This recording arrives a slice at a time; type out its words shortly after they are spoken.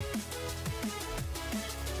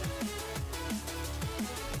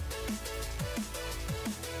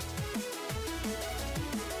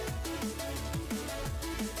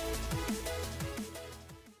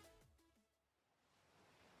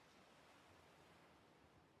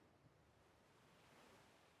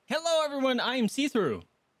Hello, everyone. I am See-Through.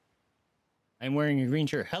 I'm wearing a green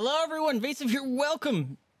shirt. Hello, everyone. Vaesive here.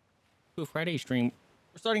 Welcome to a Friday stream.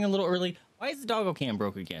 We're starting a little early. Why is the doggo cam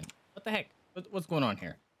broke again? What the heck? What's going on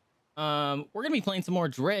here? We're gonna be playing some more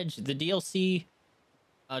Dredge. The DLC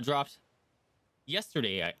dropped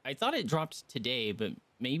yesterday. I thought it dropped today, but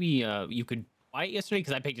maybe you could buy it yesterday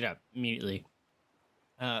because I picked it up immediately.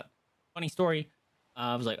 Funny story.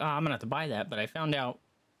 I was like, oh, I'm gonna have to buy that, but I found out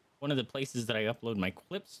one of the places that I upload my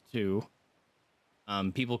clips to,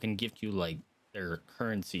 people can gift you like their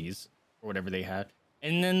currencies or whatever they had,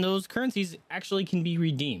 and then those currencies actually can be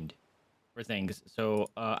redeemed for things.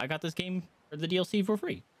 So I got this game for the DLC for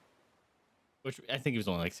free, which I think it was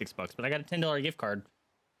only like $6, but I got a $10 gift card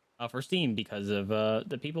for Steam because of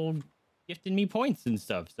the people gifting me points and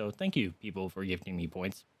stuff. So thank you, people, for gifting me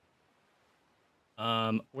points.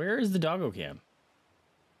 Where is the doggo cam?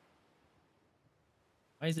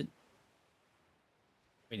 Why is it?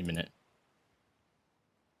 Wait a minute.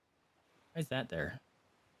 Why is that there?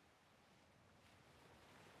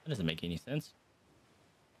 That doesn't make any sense.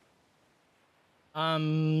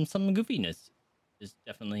 Some goofiness is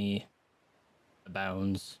definitely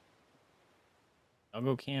abounds.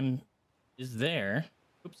 Doggo cam is there.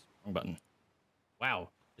 Oops, wrong button. Wow,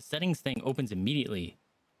 the settings thing opens immediately.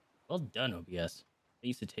 Well done, OBS. It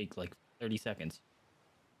used to take like 30 seconds.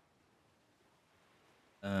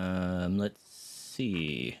 Let's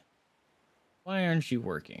see. Why aren't you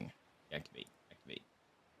working? Activate. All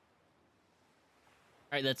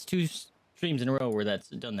right, that's 2 streams in a row where that's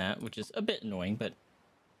done that, which is a bit annoying, but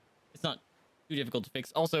it's not too difficult to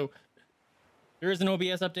fix. Also, there is an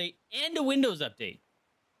OBS update and a Windows update.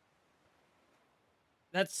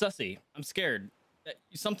 That's sussy. I'm scared.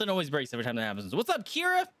 Something always breaks every time that happens. What's up,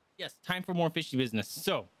 Kira? Yes, time for more fishy business.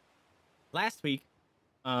 So, last week,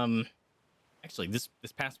 actually this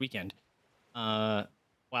past weekend, while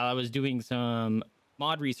I was doing some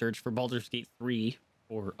mod research for Baldur's Gate 3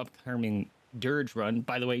 for upcoming Dirge run.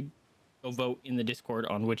 By the way, go vote in the Discord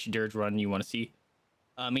on which Dirge run you want to see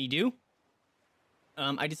me do.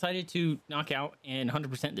 I decided to knock out and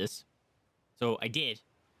 100% this, so I did.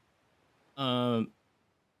 And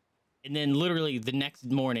then literally the next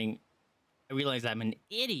morning, I realized I'm an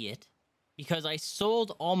idiot because I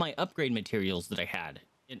sold all my upgrade materials that I had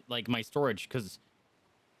in like my storage, because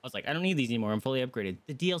I was like, I don't need these anymore. I'm fully upgraded.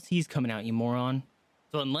 The DLC's coming out, you moron.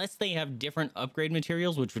 So unless they have different upgrade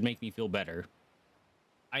materials, which would make me feel better,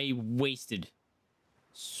 I wasted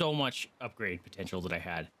so much upgrade potential that I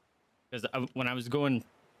had. Because when I was going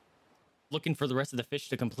looking for the rest of the fish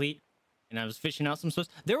to complete, and I was fishing out some spots,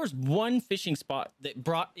 there was one fishing spot that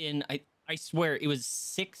brought in, I swear, it was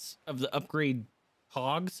 6 of the upgrade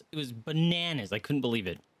hogs. It was bananas. I couldn't believe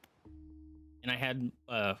it. And I had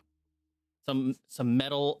some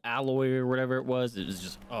metal alloy or whatever it was. It was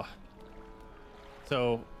just, oh.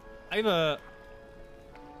 So I have a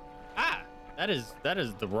that is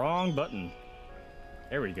the wrong button.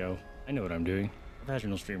 There we go. I know what I'm doing.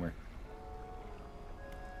 Professional streamer.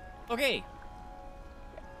 Okay.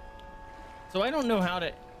 So I don't know how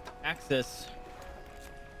to access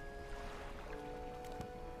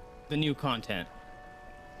the new content.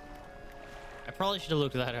 I probably should have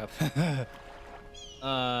looked that up.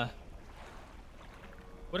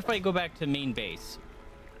 What if I go back to main base?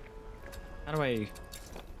 How do I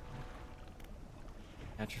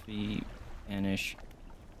atrophy, vanish,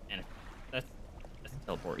 and that's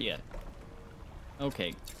teleport? Yeah. Okay,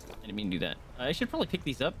 I didn't mean to do that. I should probably pick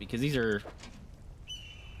these up because these are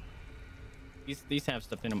these have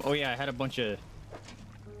stuff in them. Oh yeah, I had a bunch of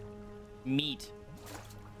meat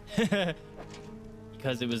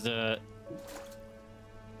because it was I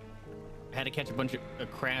had to catch a bunch of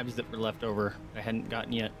crabs that were left over I hadn't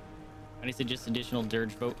gotten yet. And I said just additional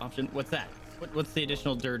dirge vote option. What's that? What's the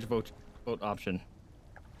additional dirge vote option?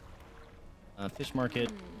 Fish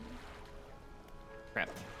market.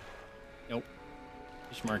 Crap. Nope.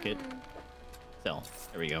 Fish market. Sell.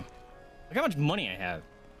 There we go. Look how much money I have.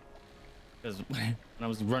 Because when I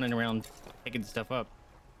was running around picking stuff up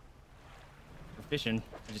for fishing,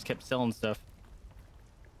 I just kept selling stuff.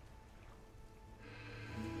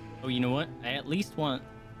 Oh, you know what? I at least want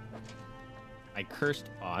my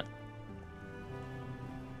cursed pot.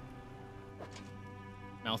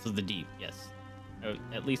 Mouth of the Deep, yes. I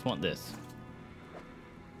at least want this.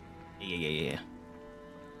 Yeah.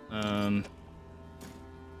 Let's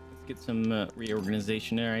get some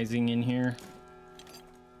reorganizationizing in here.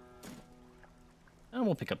 And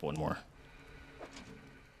we'll pick up one more.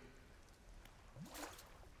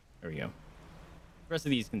 There we go. The rest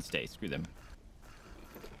of these can stay. Screw them.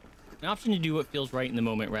 An option to do what feels right in the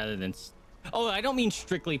moment rather than Oh, I don't mean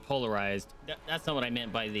strictly polarized. That's not what I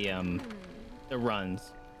meant by the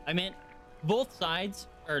runs. I meant both sides,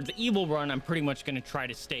 or the evil run. I'm pretty much gonna try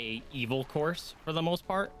to stay evil course for the most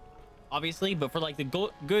part, obviously. But for like the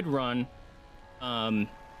good run, I'm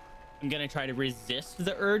gonna try to resist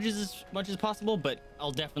the urges as much as possible. But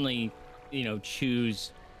I'll definitely,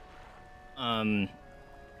 choose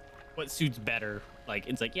what suits better. Like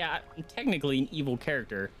it's like, yeah, I'm technically an evil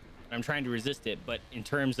character, and I'm trying to resist it. But in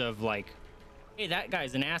terms of like, hey, that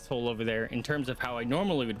guy's an asshole over there. In terms of how I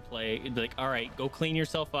normally would play, it'd be like, all right, go clean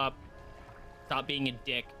yourself up, stop being a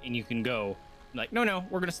dick, and you can go. I'm like, no,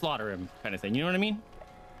 we're gonna slaughter him, kind of thing. You know what I mean?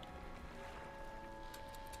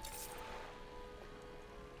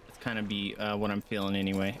 That's kind of be what I'm feeling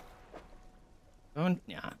anyway. Oh,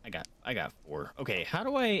 yeah, I got 4. Okay, how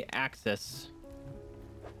do I access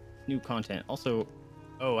new content? Also,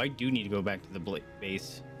 oh, I do need to go back to the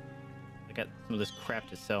base. I got some of this crap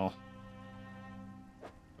to sell.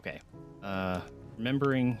 Okay,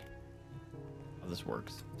 remembering how this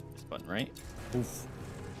works. This button, right? Oof.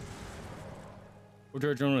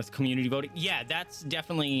 We're doing with community voting. Yeah, that's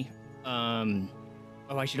definitely. Oh,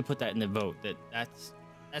 I should have put that in the vote. That's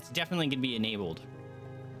definitely gonna be enabled.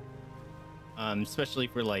 Especially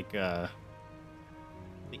for like the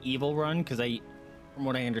evil run, because from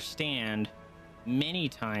what I understand, many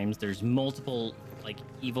times there's multiple like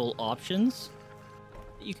evil options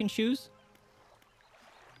that you can choose.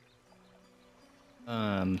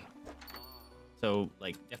 So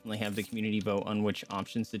like definitely have the community vote on which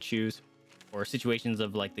options to choose, or situations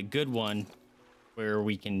of like the good one where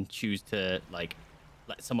we can choose to like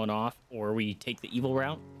let someone off, or we take the evil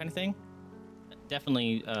route kind of thing.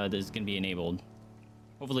 Definitely this is going to be enabled.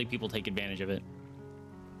 Hopefully people take advantage of it.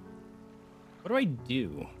 What do I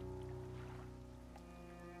do?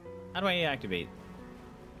 How do I activate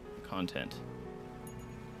the content?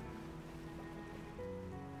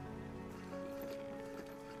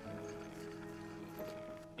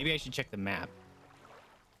 Maybe I should check the map.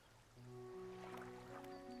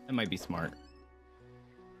 That might be smart.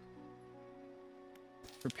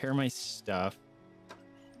 Prepare my stuff.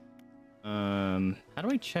 How do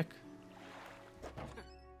I check?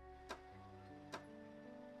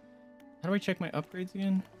 How do I check my upgrades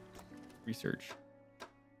again? Research.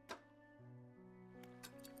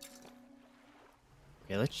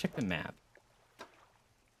 Okay, let's check the map.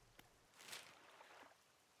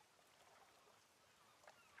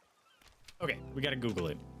 Okay, we gotta Google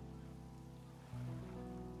it.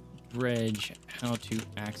 DREDGE, how to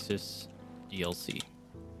access DLC.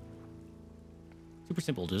 Super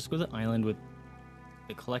simple. Just go to the island with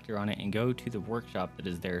the collector on it and go to the workshop that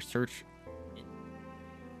is there. Search it.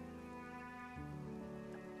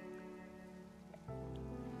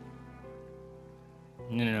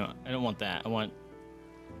 No. I don't want that. I want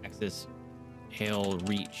access Pale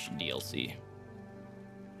Reach DLC.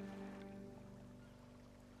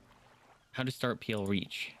 How to start Pale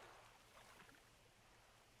Reach.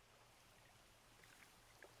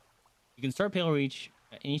 You can start Pale Reach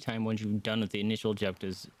at any time once you've done with the initial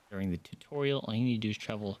objectives during the tutorial. All you need to do is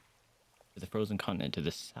travel to the frozen continent to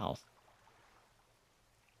the south.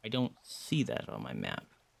 I don't see that on my map.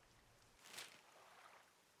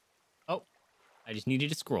 Oh, I just needed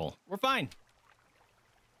to scroll. We're fine.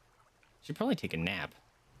 Should probably take a nap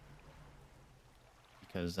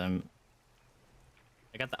because I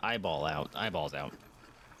got the eyeballs out.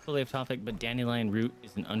 Totally off topic, but dandelion root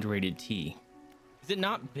is an underrated tea. Is it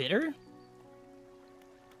not bitter?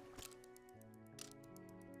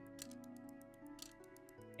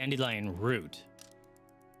 Dandelion root.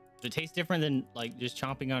 Does it taste different than like just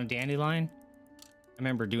chomping on a dandelion? I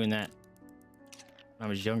remember doing that when I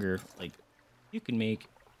was younger. Like, you can make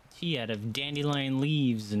tea out of dandelion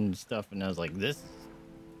leaves and stuff, and I was like, this is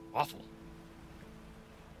awful.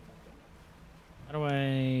 How do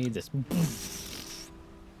I this?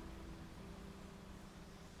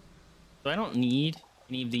 So I don't need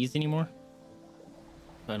any of these anymore.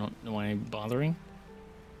 So I don't know why I'm bothering.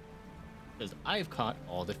 Because I've caught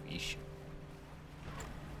all the fish.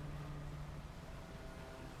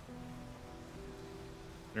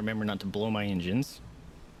 Remember not to blow my engines.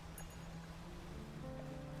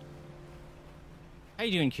 How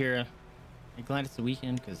you doing, Kira? You glad it's the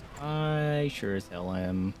weekend? Because I sure as hell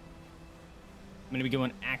am. I'm gonna be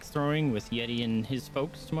going axe throwing with Yeti and his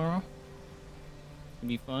folks tomorrow. It's gonna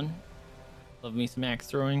be fun. Love me some axe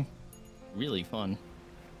throwing. Really fun.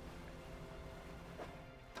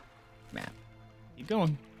 Map. Keep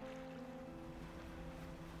going.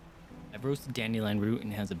 I've roasted dandelion root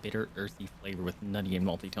and it has a bitter, earthy flavor with nutty and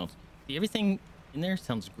malty tones. See, everything in there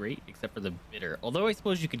sounds great except for the bitter. Although I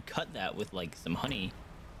suppose you could cut that with like some honey,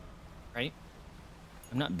 right?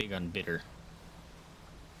 I'm not big on bitter.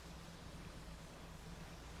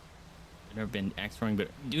 I've never been axe throwing, but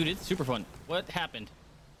dude, it's super fun. What happened?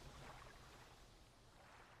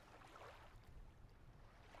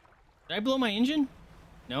 Did I blow my engine?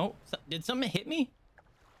 No. Did something hit me?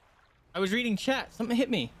 I was reading chat. Something hit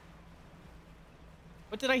me.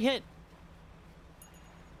 What did I hit?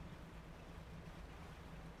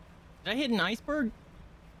 Did I hit an iceberg?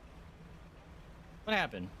 What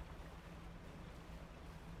happened?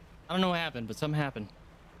 I don't know what happened, but something happened.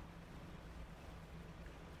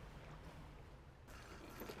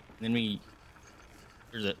 And then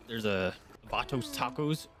there's a Vatos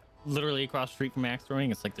Tacos literally across the street from axe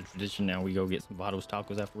throwing. It's like the tradition now. We go get some Vatos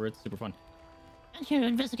Tacos afterwards. Super fun. I'm here to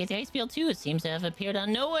investigate the ice field too. It seems to have appeared out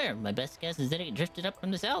of nowhere. My best guess is that it drifted up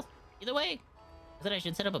from the south. Either way, I thought I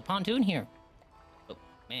should set up a pontoon here. Oh,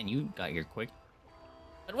 man, you got here quick.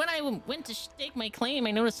 But when I went to stake my claim,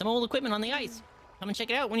 I noticed some old equipment on the ice. Come and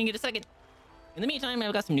check it out when you get a second. In the meantime,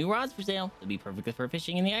 I've got some new rods for sale. They'll be perfect for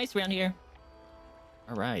fishing in the ice around here.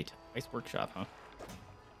 All right. Ice workshop, huh?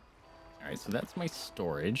 All right, so that's my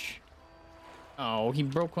storage. Oh, he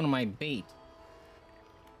broke one of my bait.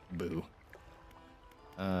 Boo.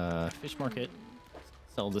 Fish market.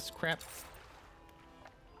 Sell this crap.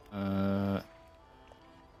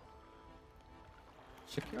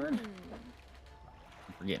 Shipyard?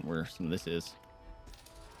 I'm forgetting where some of this is.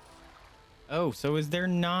 Oh, so is there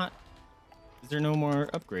no more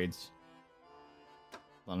upgrades?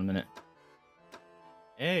 Hold on a minute.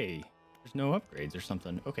 Hey, there's no upgrades or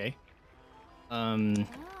something. Okay. All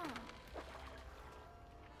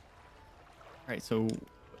right, so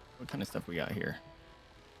what kind of stuff we got here?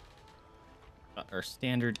 Got our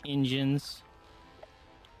standard engines.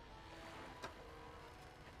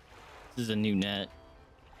 This is a new net.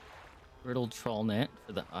 Brittle trawl net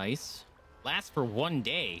for the ice. Lasts for 1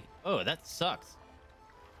 day. Oh, that sucks.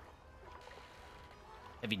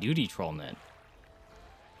 Heavy duty trawl net.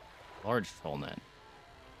 Large trawl net.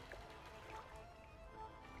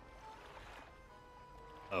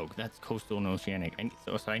 Oh, that's coastal and oceanic.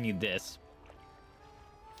 So I need this.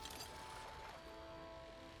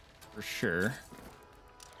 For sure.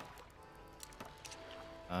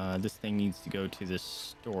 This thing needs to go to the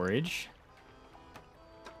storage.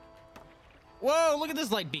 Whoa, look at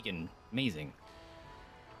this light beacon. Amazing.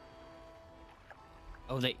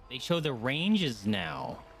 Oh, they show the ranges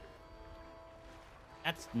now.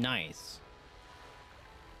 That's nice.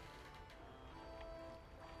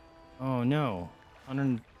 Oh no.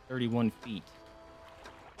 131 feet.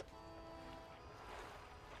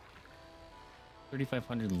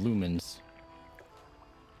 3,500 lumens.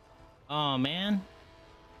 Oh man.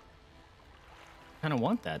 Kind of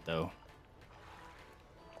want that though.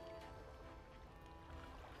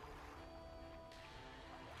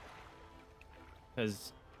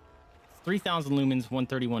 Because 3,000 lumens,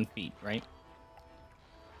 131 feet, right?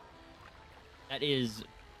 That is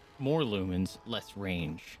more lumens, less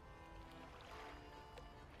range.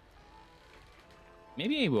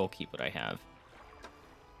 Maybe I will keep what I have.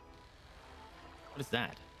 What is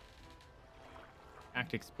that?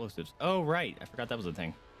 Act explosives. Oh, right. I forgot that was a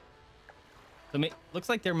thing. So looks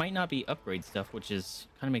like there might not be upgrade stuff, which is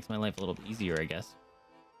kind of makes my life a little bit easier, I guess.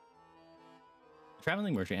 A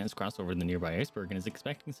traveling merchant has crossed over the nearby iceberg and is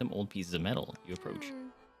expecting some old pieces of metal. You approach.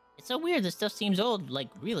 It's so weird. This stuff seems old, like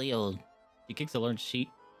really old. She kicks a large sheet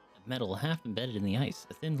of metal half embedded in the ice.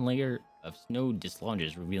 A thin layer of snow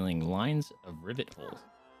dislodges, revealing lines of rivet holes.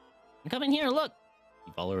 Come in here, look.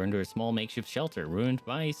 You follow her into a small makeshift shelter, ruined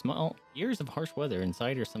by small years of harsh weather.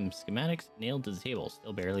 Inside are some schematics nailed to the table,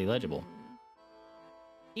 still barely legible.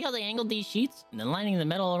 See how they angled these sheets and then lining the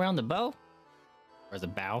metal around the bow? Or as a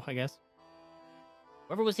bow, I guess.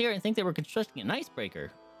 Whoever was here, I think they were constructing an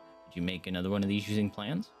icebreaker. Did you make another one of these using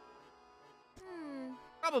plans?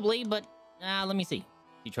 Probably, but let me see.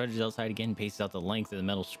 She trudges outside again and paces out the length of the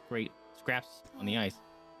metal scraps on the ice.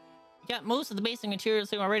 We got most of the basic materials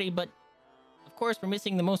here already, but of course we're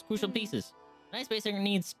missing the most crucial pieces. An icebreaker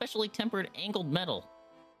needs specially tempered angled metal,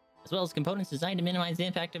 as well as components designed to minimize the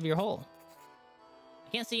impact of your hull. I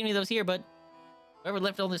can't see any of those here, but whoever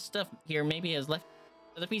left all this stuff here maybe has left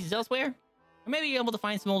other pieces elsewhere? Or maybe you're able to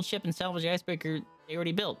find some old ship and salvage the icebreaker they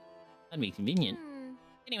already built. That'd be convenient.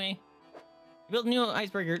 Anyway, you build a new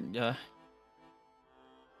icebreaker.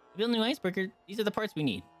 These are the parts we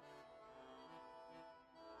need.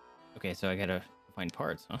 Okay, so I gotta find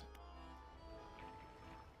parts, huh?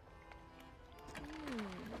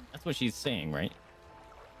 That's what she's saying, right?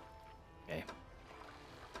 Okay.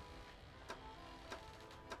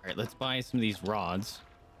 All right, let's buy some of these rods.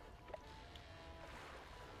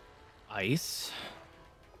 Ice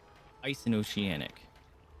and oceanic.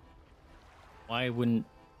 Why wouldn't...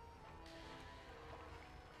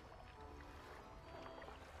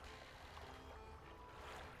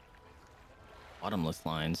 Bottomless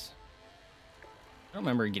lines. I don't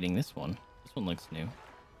remember getting this one. This one looks new.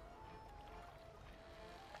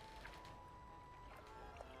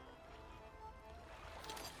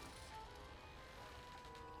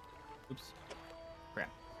 Oops. Crap.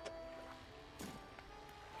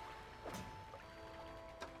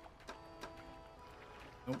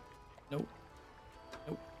 Nope. Nope.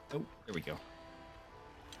 Nope. Nope. There we go.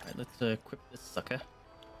 Alright, let's equip this sucker.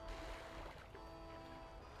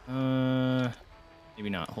 Maybe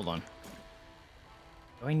not. Hold on.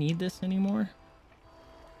 Do I need this anymore?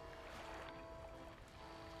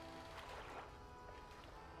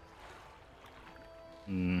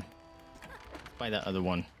 Let's buy that other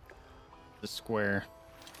one. The square.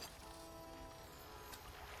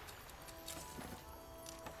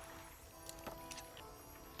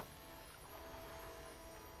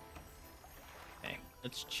 Okay,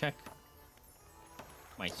 let's check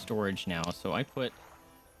my storage now. So I put...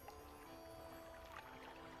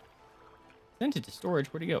 Sent it to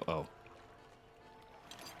storage. Where'd it go? Oh.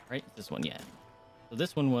 Right? This one, yeah. So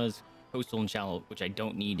this one was coastal and shallow, which I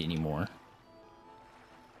don't need anymore.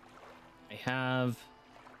 I have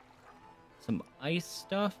some ice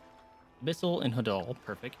stuff. Abyssal and Hadal.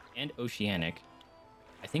 Perfect. And oceanic.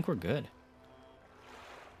 I think we're good.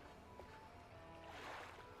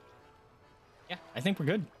 Yeah, I think we're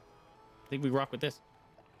good. I think we rock with this.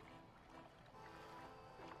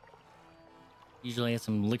 Usually I have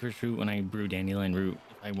some licorice root when I brew dandelion root.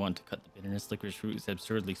 If I want to cut the bitterness, licorice root is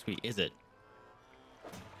absurdly sweet. Is it? Are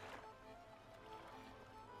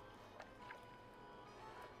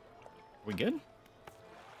we good?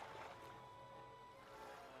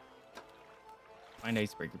 Find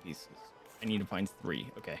icebreaker pieces. I need to find 3.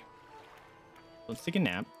 Okay. Let's take a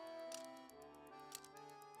nap.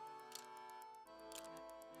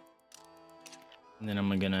 And then I'm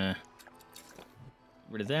gonna get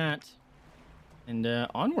rid of that. And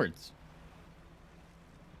onwards.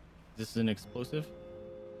 This is an explosive?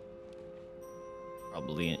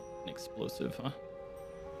 Probably an explosive, huh?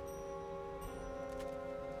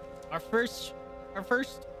 Our first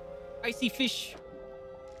icy fish.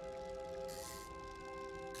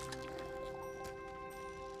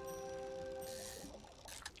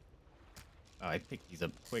 Oh, I picked these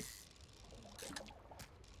up quick.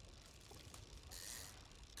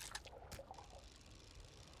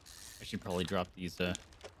 I should probably drop these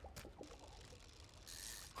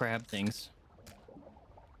crab things.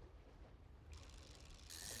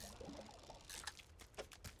 All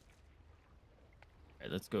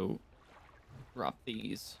right, let's go drop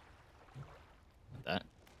these. That.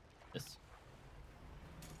 This.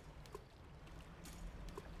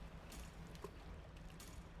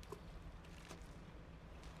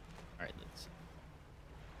 All right,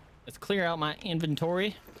 let's clear out my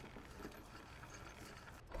inventory.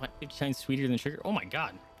 What, 50 times sweeter than sugar? Oh my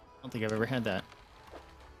god. I don't think I've ever had that.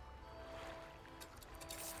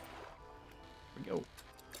 Here we go.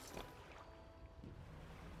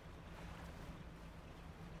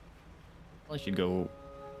 Probably should go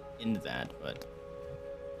into that, but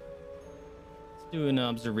let's do an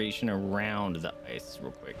observation around the ice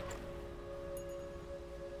real quick.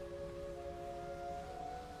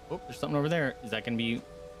 Oh, there's something over there. Is that going to be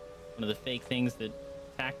one of the fake things that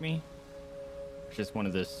attack me? It's just one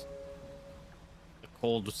of the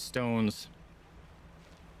cold stones.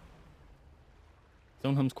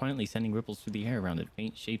 Stone hums quietly, sending ripples through the air around it.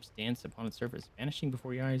 Faint shapes dance upon its surface, vanishing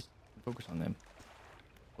before your eyes. Focus on them.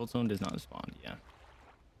 Cold stone does not respond. Yeah.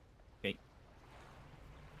 Okay.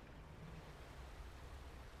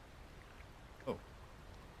 Oh.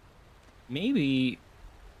 Maybe.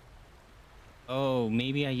 Oh,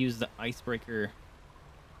 maybe I use the icebreaker.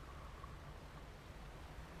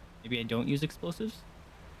 Maybe I don't use explosives?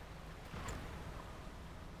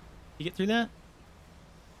 You get through that?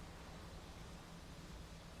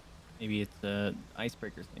 Maybe it's the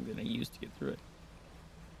icebreaker thing that I use to get through it.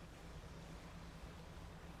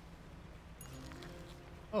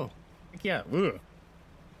 Oh, heck yeah. Ugh.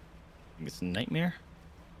 I think it's a nightmare.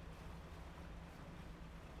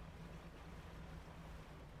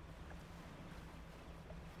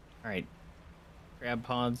 Alright. Crab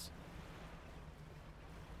pods.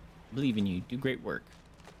 Believe in you. Do great work.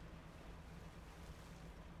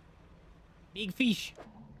 Big fish.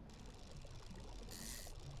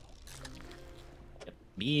 Yep,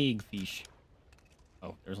 big fish.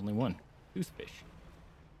 Oh, there's only one. Toothfish.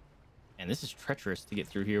 And this is treacherous to get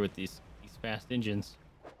through here with these fast engines.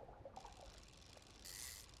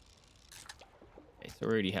 Okay, so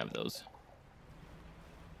we already have those.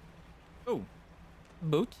 Oh,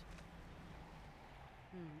 boat.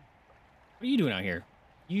 What are you doing out here?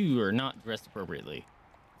 You are not dressed appropriately.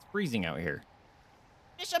 It's freezing out here.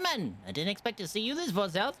 Fisherman! I didn't expect to see you this far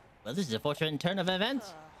south. Well, this is a fortunate turn of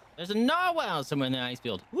events. There's a narwhal somewhere in the ice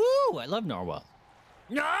field. Woo! I love narwhals.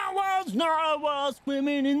 Narwhals, narwhals,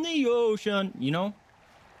 swimming in the ocean. You know?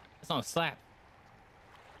 That song slap.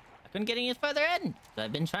 I couldn't get any further in, so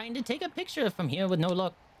I've been trying to take a picture from here with no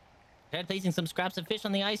luck. I tried placing some scraps of fish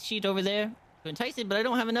on the ice sheet over there to entice it, but I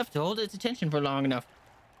don't have enough to hold its attention for long enough.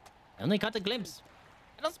 I only caught a glimpse.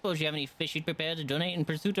 I don't suppose you have any fish you'd prepare to donate in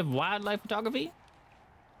pursuit of wildlife photography?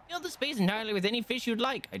 Fill the space entirely with any fish you'd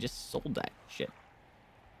like. I just sold that shit.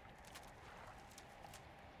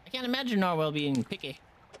 I can't imagine narwhal being picky.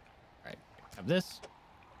 Alright, have this.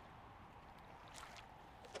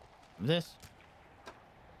 Have this.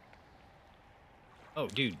 Oh,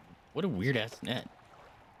 dude, what a weird ass net.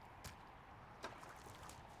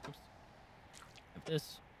 Oops. Have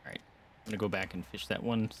this. Alright, I'm gonna go back and fish that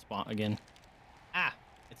one spot again. Ah,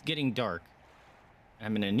 it's getting dark.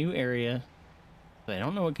 I'm in a new area, but I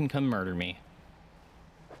don't know what can come murder me.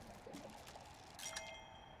 It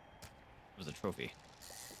was a trophy.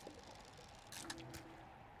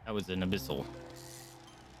 That was an abyssal.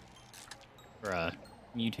 Or a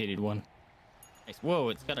mutated one. Nice. Whoa,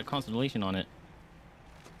 it's got a constellation on it.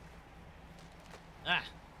 Ah!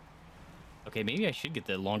 Okay, maybe I should get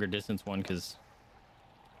the longer distance one because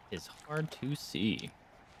it's hard to see.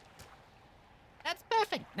 That's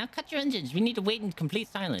perfect. Now cut your engines. We need to wait in complete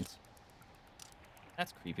silence.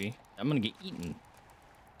 That's creepy. I'm gonna get eaten.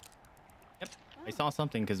 Yep. I saw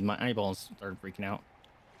something because my eyeballs started freaking out.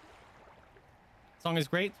 Song is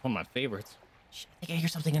great. It's one of my favorites. Shh, I think I hear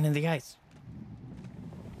something under the ice.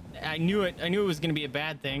 I knew it. I knew it was gonna be a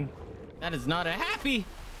bad thing. That is not a happy.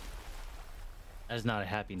 That is not a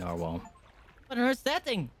happy narwhal. What on earth's that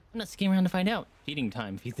thing? I'm not skiing around to find out. Feeding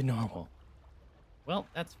time. Feed the narwhal. Well,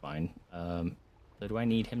 that's fine. So do I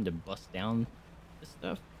need him to bust down this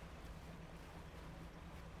stuff?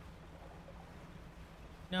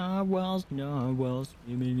 Narwhals, narwhals,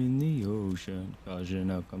 swimming in the ocean, causing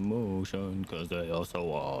a commotion, cause they are so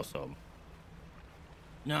awesome.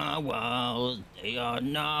 Narwhals, they are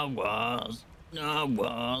narwhals,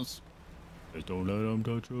 narwhals. Just don't let them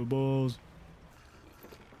touch your balls.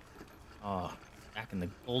 Oh, back in the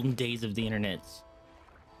golden days of the internets.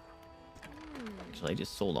 Actually, I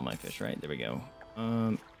just sold all my fish, right? There we go.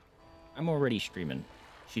 I'm already streaming.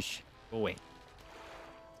 Sheesh. Go away.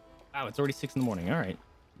 Wow, it's already 6 in the morning. All right.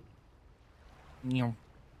 Meow.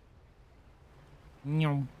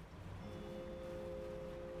 Meow.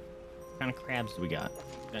 What kind of crabs do we got?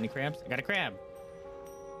 Got any crabs? I got a crab.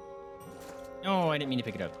 No, I didn't mean to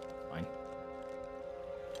pick it up. Fine.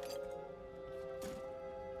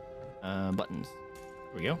 Buttons.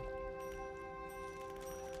 Here we go.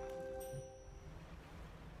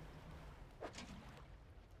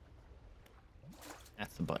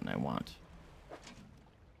 That's the button I want.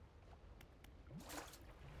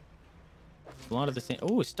 A lot of the same.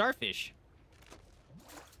 Oh, starfish.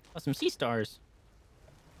 Oh, some sea stars.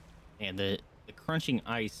 And the crunching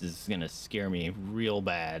ice is gonna scare me real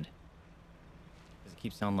bad. Because it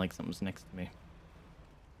keeps sounding like something's next to me.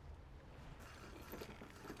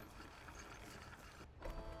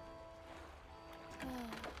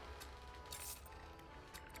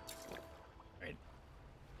 Alright.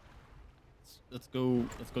 Let's go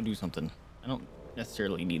do something. I don't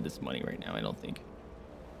necessarily need this money right now, I don't think.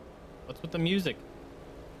 What's with the music?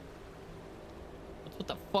 What's with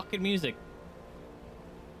the fucking music?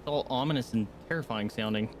 It's all ominous and terrifying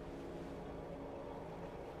sounding.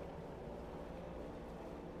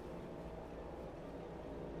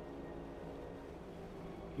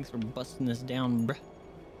 Thanks for busting this down, bruh.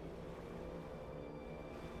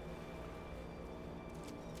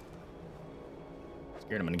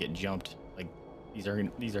 Scared I'm gonna get jumped. Like these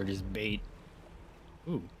are just bait.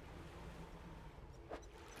 Ooh.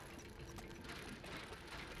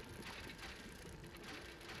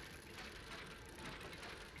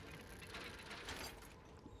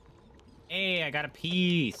 Hey, I got a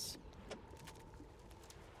piece.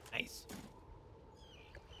 Nice.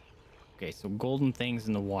 Okay, so golden things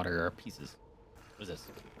in the water are pieces. What is this?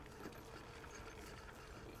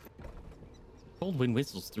 Cold wind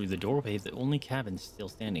whistles through the doorway of the only cabin still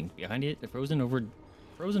standing. Behind it, the frozen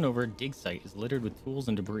over dig site is littered with tools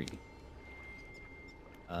and debris.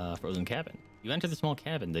 Frozen cabin. You enter the small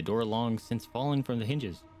cabin. The door long since fallen from the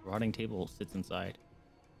hinges. A rotting table sits inside.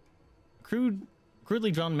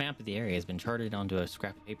 Crudely drawn map of the area has been charted onto a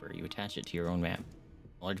scrap of paper. You attach it to your own map.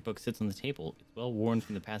 A large book sits on the table. It's well worn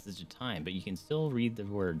from the passage of time, but you can still read the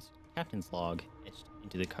words "Captain's Log" etched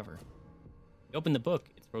into the cover. You open the book,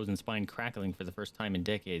 its frozen spine crackling for the first time in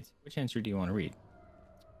decades. Which answer do you want to read?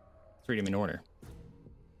 Let's read them in order.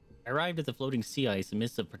 I arrived at the floating sea ice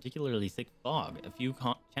amidst a particularly thick fog. A few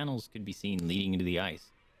channels could be seen leading into the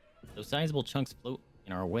ice. Though sizable chunks float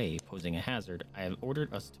in our way, posing a hazard, I have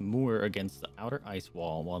ordered us to moor against the outer ice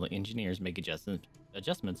wall while the engineers make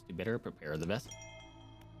adjustments to better prepare the vessel.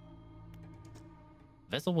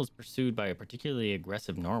 The vessel was pursued by a particularly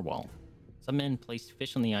aggressive narwhal. Some men placed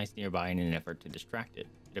fish on the ice nearby in an effort to distract it.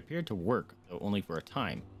 It appeared to work, though only for a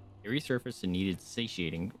time. It resurfaced and needed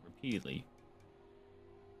satiating repeatedly.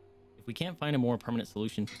 If we can't find a more permanent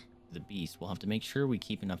solution to the beast, we'll have to make sure we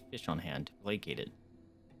keep enough fish on hand to placate it.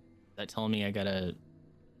 Is that telling me I gotta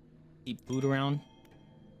keep food around?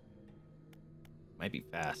 Might be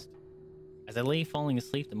fast. As I lay falling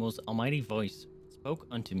asleep, the most almighty voice spoke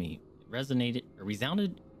unto me. It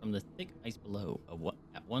resounded from the thick ice below,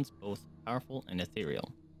 at once both powerful and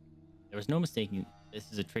ethereal. There was no mistaking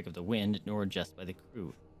this is a trick of the wind, nor a jest by the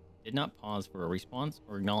crew. It did not pause for a response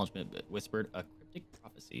or acknowledgement, but whispered a cryptic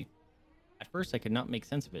prophecy. At first I could not make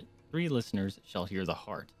sense of it. 3 listeners shall hear the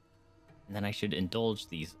heart, and then I should indulge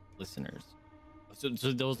these listeners. So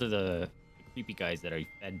those are the creepy guys that I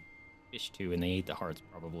fed fish to, and they ate the hearts,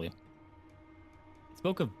 probably. It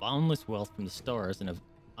spoke of boundless wealth from the stars and of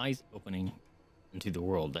eyes opening into the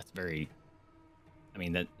world. That's very... I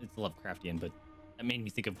mean, that it's Lovecraftian, but that made me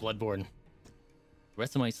think of Bloodborne. The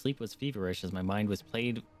rest of my sleep was feverish as my mind was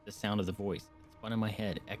played the sound of the voice. It spun in my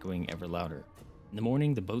head, echoing ever louder. In the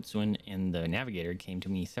morning, the boatswain and the navigator came to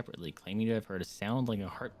me separately, claiming to have heard a sound like a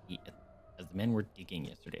heartbeat as the men were digging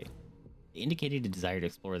yesterday. They indicated a desire to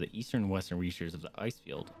explore the eastern and western reaches of the ice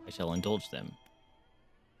field. I shall indulge them.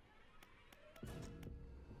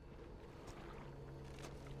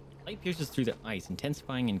 Light pierces through the ice,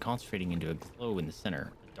 intensifying and concentrating into a glow in the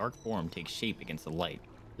center. A dark form takes shape against the light.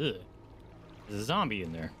 Ugh. There's a zombie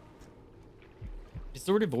in there. A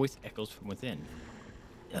distorted voice echoes from within.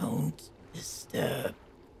 Don't disturb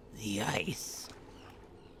the ice.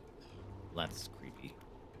 That's creepy.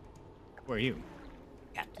 Who are you?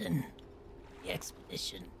 Captain, the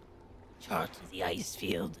expedition charged to the ice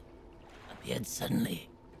field appeared suddenly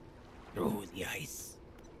through the ice.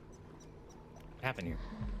 What happened here?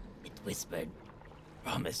 It whispered,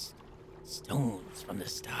 promised stones from the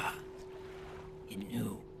star. It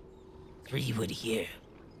knew 3 would hear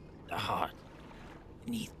the heart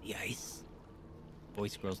beneath the ice.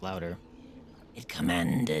 Voice grows louder. It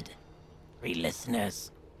commanded 3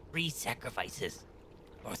 listeners, 3 sacrifices,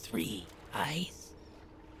 for 3 eyes.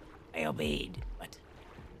 I obeyed, but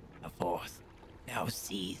a 4th now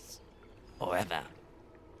sees forever.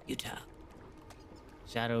 Utah.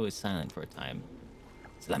 Shadow is silent for a time.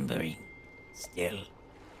 Slumbering, still,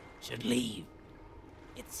 should leave.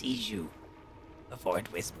 It sees you before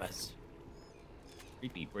it whispers.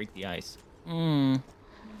 Creepy, break the ice. Do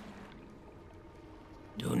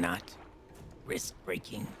not risk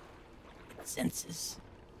breaking its senses.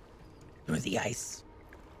 Through the ice,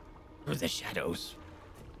 through the shadows,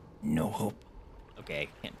 no hope. Okay, I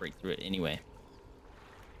can't break through it anyway.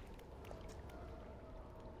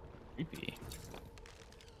 Creepy.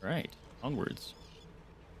 Right, onwards.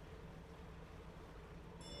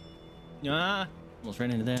 Ah, almost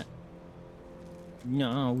ran into that.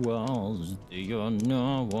 Narwhals, they are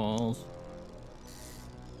narwhals.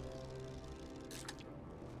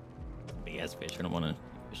 Big ass fish, I don't want to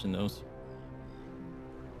fish in those.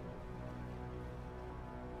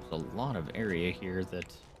 There's a lot of area here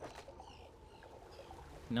that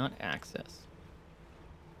not access.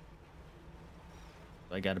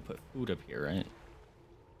 So I gotta put food up here, right?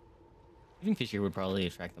 Even fish here would probably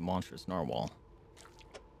attract the monstrous narwhal.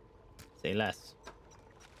 Say less.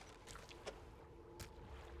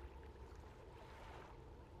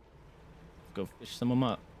 Let's go fish some of them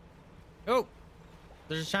up. Oh!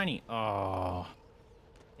 There's a shiny. Oh.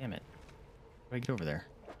 Damn it. How do I get over there?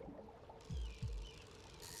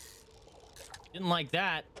 Didn't like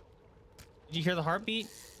that. Did you hear the heartbeat?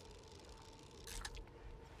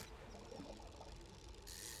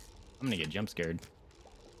 I'm gonna get jump scared.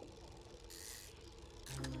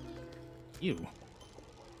 Ew.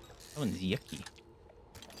 That one's yucky.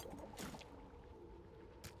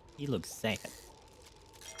 He looks sad.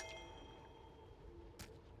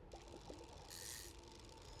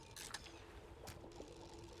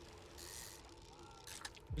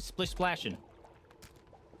 Who's splish splashing?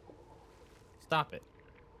 Stop it.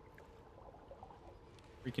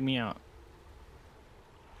 Freaking me out.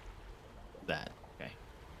 That. Okay.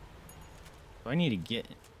 So I need to get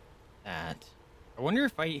that. I wonder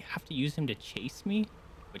if I have to use him to chase me,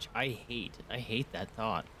 which I hate. I hate that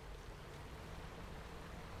thought.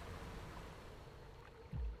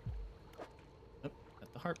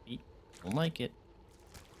 heartbeat. Don't like it.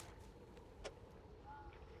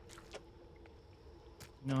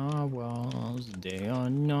 Narwhals, they are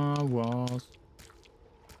narwhals.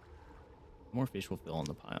 More fish will fill on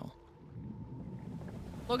the pile.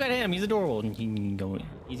 Look at him, he's adorable. And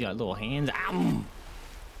he's got little hands. Ow!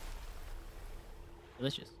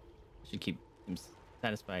 Delicious. Should keep him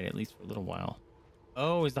satisfied at least for a little while.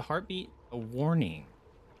 Oh, is the heartbeat a warning?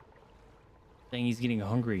 Saying he's getting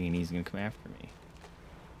hungry and he's gonna come after me.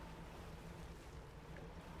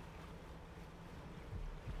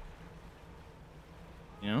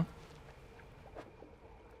 You know?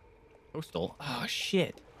 Coastal. Oh,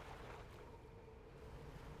 shit.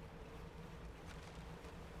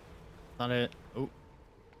 Thought it. Oh.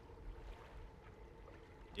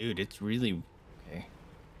 Dude, it's really. Okay.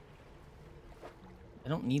 I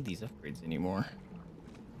don't need these upgrades anymore.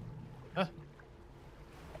 Huh.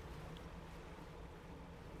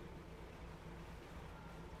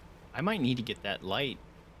 I might need to get that light.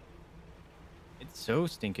 It's so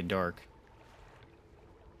stinking dark.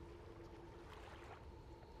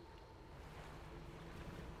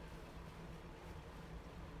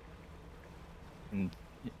 And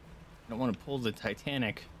I don't want to pull the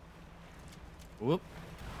Titanic. Whoop.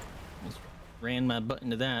 Almost ran my butt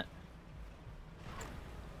into that.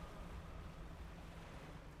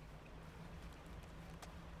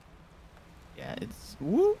 Yeah, it's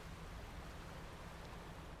whoop.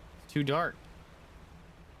 It's too dark.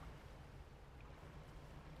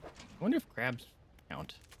 I wonder if crabs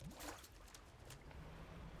count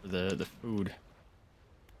for the food.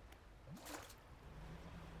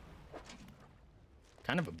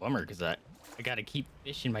 Kind of a bummer because I gotta keep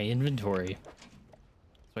fish in my inventory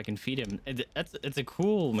so I can feed him. It's a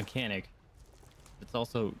cool mechanic. It's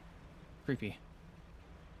also creepy.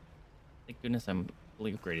 Thank goodness I'm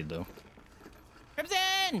fully upgraded though.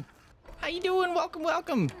 Crimson! How you doing? Welcome,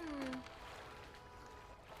 welcome.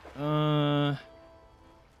 Oh,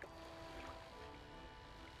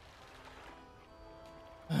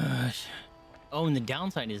 and the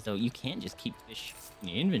downside is though you can't just keep fish in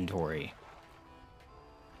your inventory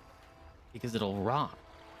because it'll rot.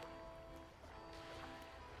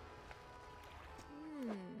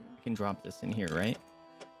 I can drop this in here, right?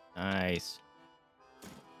 Nice.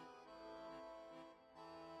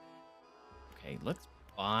 Okay, let's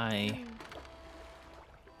buy.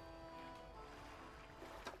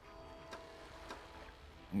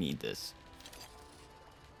 I need this.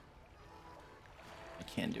 I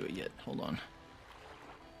can't do it yet. Hold on.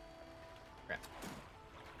 Crap.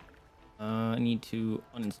 I need to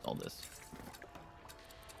uninstall this.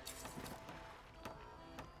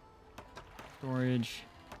 Storage.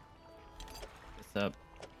 This up.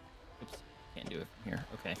 Oops. Can't do it from here.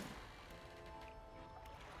 Okay.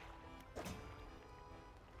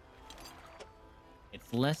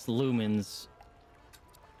 It's less lumens,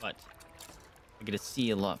 but I get to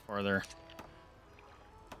see a lot farther,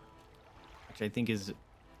 which I think is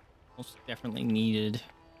most definitely needed.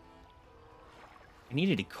 I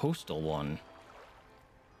needed a coastal one.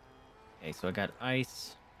 Okay, so I got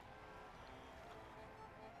ice.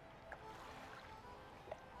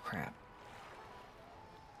 Crap.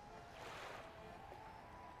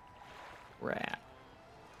 Crap.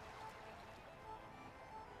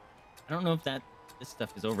 I don't know if this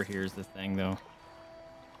stuff is over here is the thing though.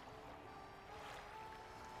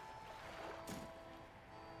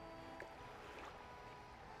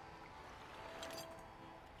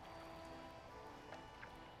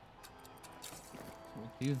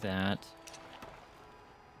 Do that.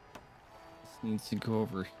 This needs to go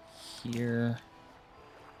over here.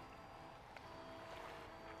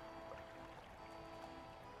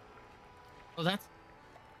 Oh, that's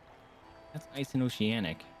ice and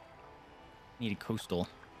oceanic. Need a coastal.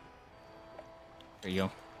 There you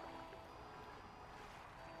go.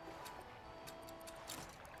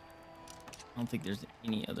 I don't think there's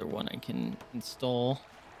any other one I can install.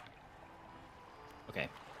 Okay,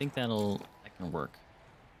 I think that can work.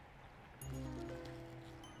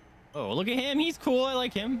 Oh, look at him. He's cool. I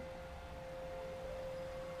like him.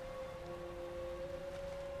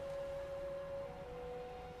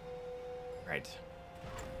 Right.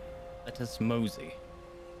 Let us mosey.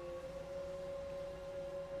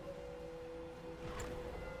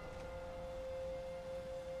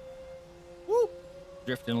 Woo!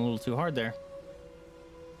 Drifting a little too hard there.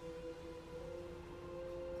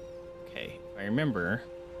 Okay, if I remember,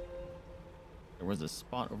 there was a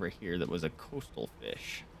spot over here that was a coastal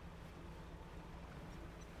fish.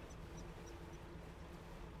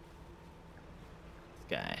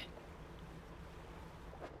 This guy.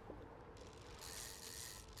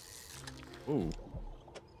 Ooh.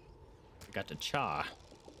 I got the cha.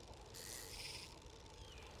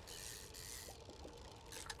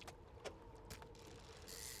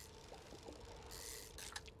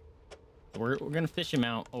 we're gonna fish him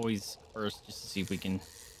out always first, just to see if we can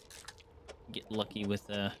get lucky with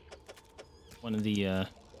one of the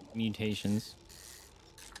mutations.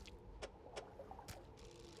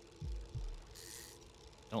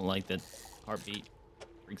 Don't like that heartbeat.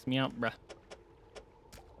 Freaks me out, bruh.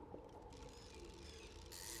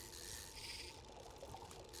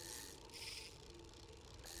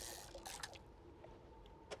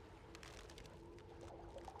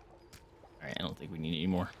 All right, I don't think we need any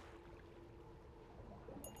more.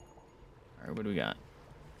 All right, what do we got?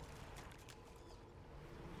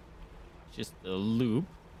 Just the loop.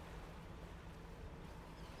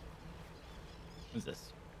 What's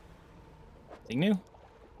this? Anything new?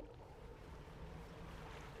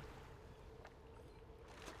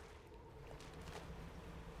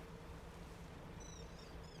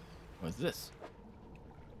 What's this?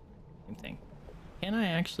 Same thing. Can I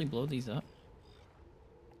actually blow these up?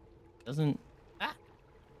 Doesn't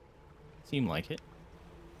seem like it.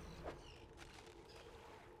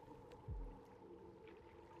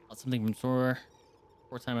 Got something from store.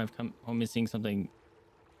 Fourth time I've come home missing something.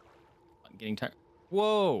 I'm getting tired.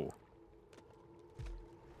 Whoa!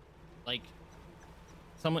 Like,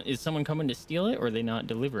 is someone coming to steal it, or are they not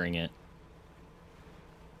delivering it?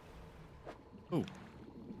 Ooh,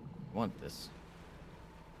 I want this.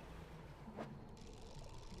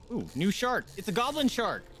 Ooh, new shark! It's a goblin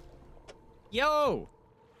shark! Yo!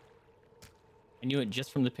 I knew it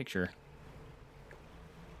just from the picture.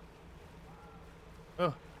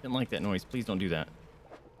 Oh, didn't like that noise. Please don't do that.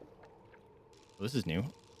 Oh, this is new.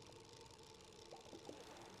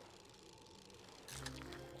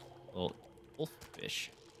 Little wolffish.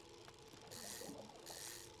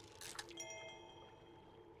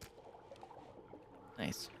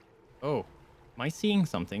 Nice. Oh, am I seeing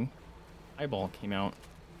something? Eyeball came out.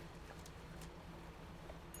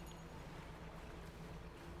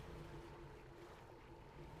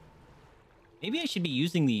 Maybe I should be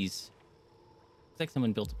using these. Looks like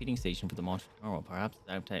someone built a feeding station for the monster narwhal. Perhaps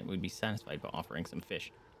the appetite would be satisfied by offering some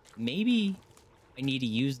fish. Maybe I need to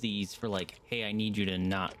use these for like, hey, I need you to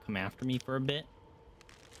not come after me for a bit.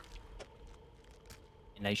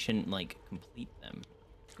 And I shouldn't like complete them.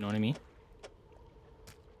 You know what I mean?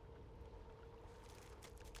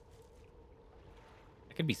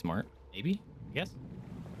 That could be smart. Maybe, I guess.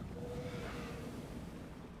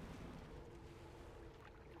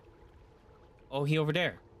 Oh, he over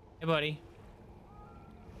there. Hey, buddy.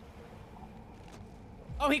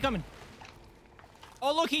 Oh, he coming.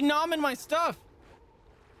 Oh, look, he nomming my stuff.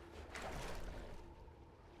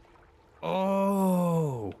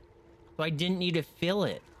 Oh. So I didn't need to fill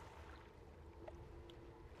it.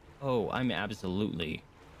 Oh, I'm absolutely...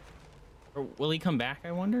 Or will he come back,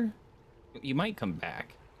 I wonder? He might come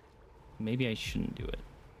back. Maybe I shouldn't do it.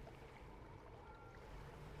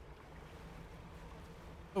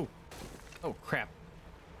 Oh. Oh, crap.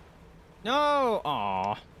 No!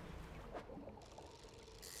 Aw.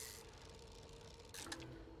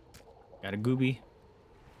 Got a gooby.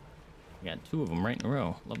 I got two of them right in a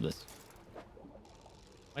row. Love this.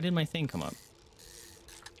 Why did my thing come up?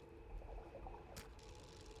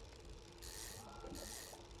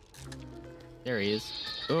 There he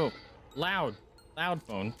is. Oh, loud. Loud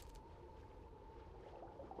phone.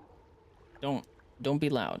 Don't be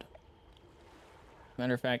loud.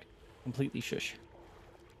 Matter of fact, completely shush.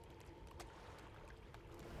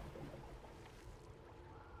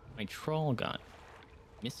 My troll got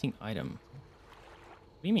missing item.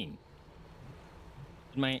 What do you mean?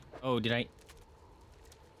 Did my... Oh, did I...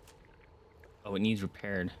 Oh, it needs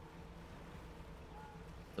repaired.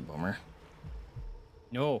 That's a bummer.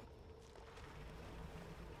 No.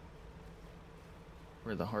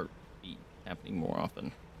 Where the heartbeat happening more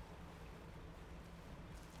often.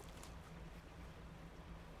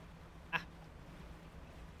 Ah.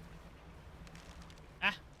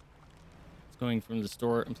 Ah. It's going from the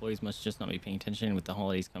store. Employees must just not be paying attention with the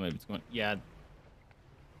holidays coming. It's going... Yeah.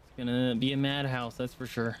 It's gonna be a madhouse, that's for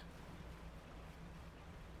sure.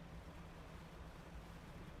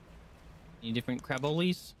 Any different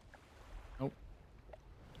crabolis? Nope.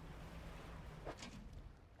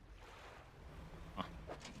 Huh.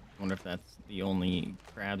 I wonder if that's the only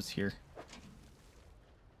crabs here.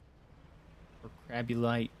 Or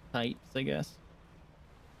crabulite types, I guess.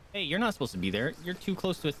 Hey, you're not supposed to be there. You're too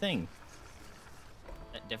close to a thing.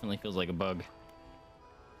 That definitely feels like a bug.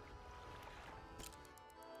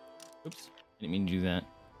 Oops. Didn't mean to do that.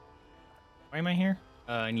 Why am I here?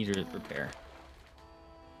 I need to repair.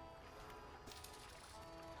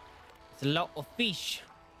 It's a lot of fish.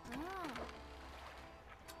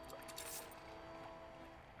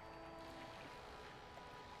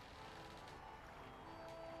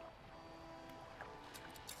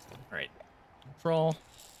 All right. Control.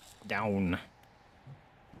 Down.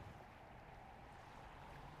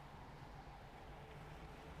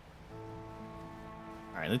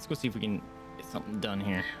 All right, let's go see if we can get something done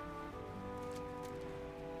here.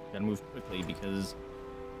 Gotta move quickly because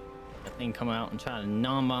that thing come out and try to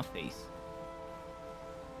gnaw my face.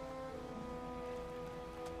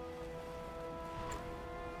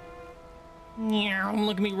 Yeah,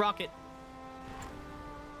 look at me rocket.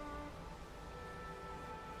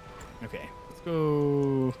 Okay, let's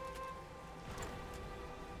go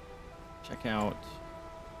check out.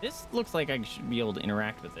 This looks like I should be able to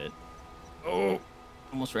interact with it. Oh,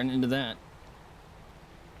 almost ran into that.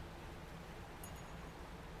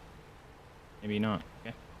 Maybe not.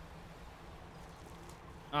 Okay.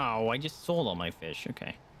 Oh, I just sold all my fish.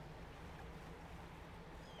 Okay.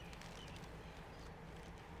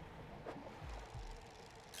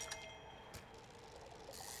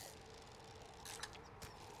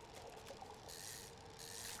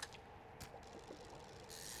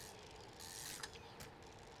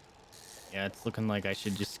 Yeah, it's looking like I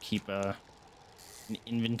should just keep an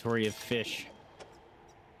inventory of fish.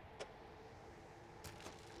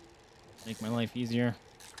 Make my life easier.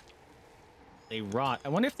 They rot. I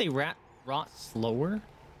wonder if they rot slower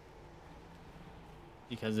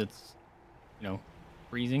because it's, you know,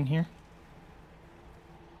 freezing here.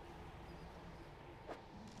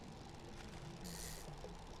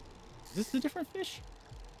 Is this a different fish?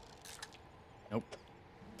 Nope.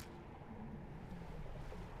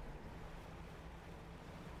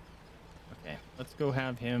 Okay, let's go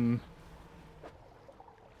have him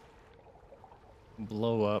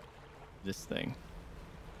blow up this thing.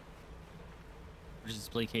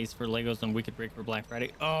 Display case for Legos on Wicked Break for Black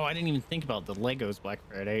Friday. Oh, I didn't even think about the Legos Black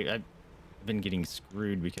Friday. I've been getting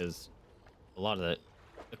screwed because a lot of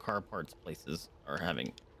the car parts places are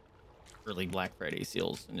having early Black Friday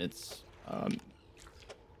sales, and it's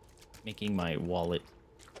making my wallet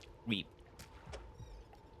weep.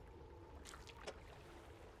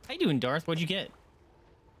 How you doing, Darth? What'd you get?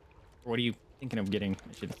 Or what are you thinking of getting,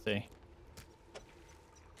 I should say?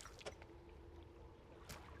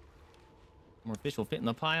 More fish will fit in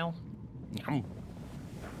the pile. Yum.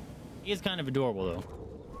 He is kind of adorable, though.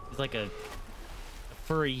 He's like a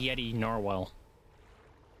furry Yeti narwhal.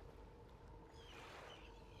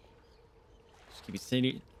 Just keep it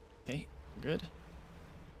steady. Okay, good.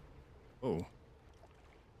 Oh.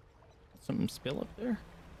 Something spill up there?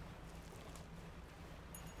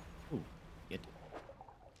 Ooh, get.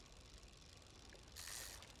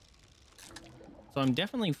 So I'm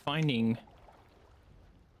definitely finding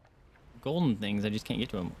golden things. I just can't get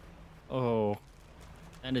to them. Oh,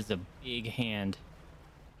 that is a big hand.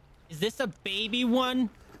 Is this a baby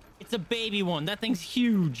one? It's a baby one. That thing's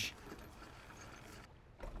huge.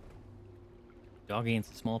 Dog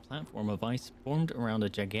ants, a small platform of ice formed around a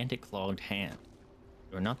gigantic clogged hand.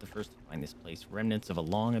 You are not the first to find this place. Remnants of a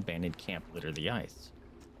long abandoned camp litter the ice.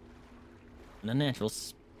 An unnatural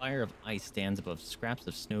spire of ice stands above scraps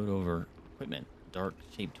of snowed over equipment. Dark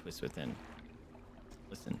shaped twists within.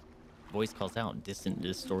 Listen. Voice calls out, distant and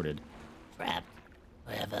distorted. Trapped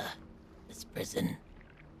forever. This prison.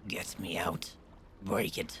 Get me out.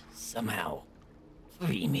 Break it somehow.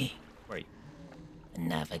 Free me. Right. The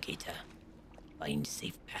navigator. Find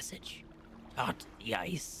safe passage. Taught the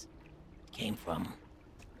ice. It came from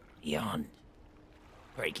beyond.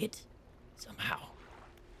 Break it somehow.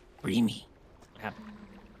 Free me. What happened?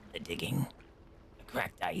 The digging. The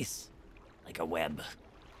cracked ice. Like a web.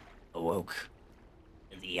 Awoke.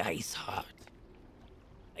 The ice heart.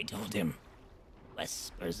 I told him.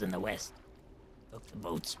 Whispers in the west. Took the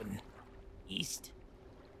boatswain. East.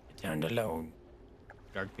 Returned alone.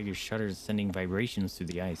 Dark figure shudders, sending vibrations through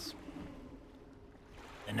the ice.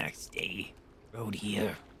 The next day, rode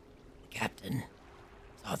here. The captain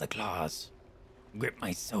saw the claws. Gripped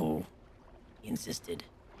my soul. He insisted.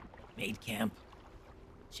 Made camp.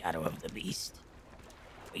 Shadow of the beast.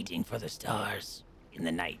 Waiting for the stars. In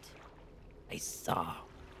the night, I saw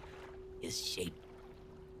his shape.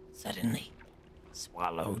 Suddenly,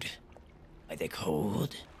 swallowed by the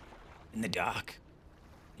cold. In the dark,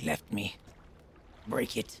 he left me.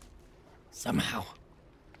 Break it. Somehow.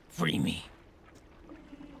 Free me.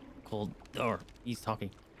 Cold door. He's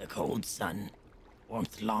talking. The cold sun.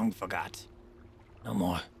 Warmth long forgot. No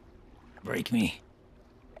more. Break me.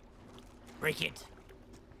 Break it.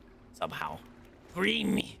 Somehow. Free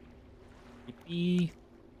me. Yippee.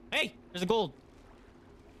 Hey, there's a gold.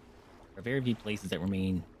 There are very few places that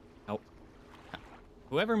remain. Oh.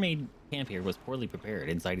 Whoever made camp here was poorly prepared.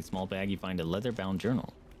 Inside a small bag, you find a leather-bound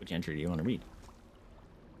journal. Which entry do you want to read?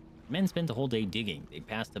 The men spent the whole day digging. They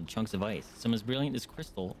passed up chunks of ice, some as brilliant as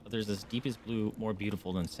crystal, others as deep as blue, more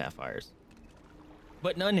beautiful than sapphires.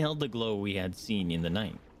 But none held the glow we had seen in the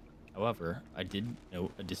night. However, I did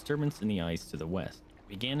note a disturbance in the ice to the west. It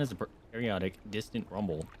began as a periodic, distant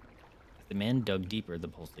rumble. As the man dug deeper, the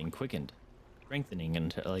pulsing quickened, strengthening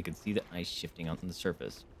until I could see the ice shifting on the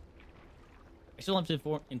surface. I still have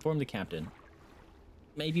to inform the captain.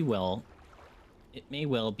 It may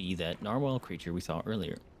well be that narwhal creature we saw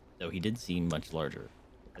earlier, though he did seem much larger.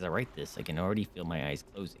 As I write this, I can already feel my eyes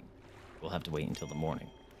closing. We'll have to wait until the morning.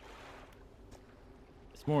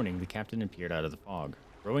 This morning, the captain appeared out of the fog,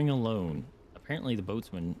 rowing alone. Apparently, the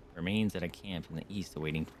boatsman remains at a camp in the east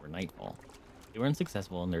awaiting for nightfall. They were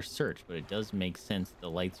unsuccessful in their search, but it does make sense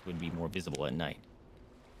the lights would be more visible at night.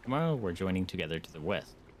 Tomorrow, we're joining together to the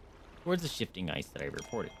west, towards the shifting ice that I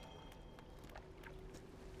reported.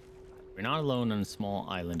 We're not alone on a small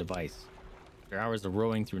island of ice. After hours of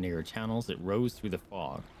rowing through narrow channels, it rose through the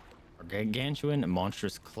fog, a gargantuan and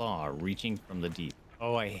monstrous claw reaching from the deep.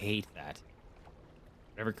 Oh, I hate that.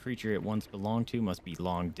 Whatever creature it once belonged to must be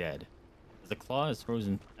long dead. As the claw is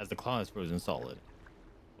frozen solid.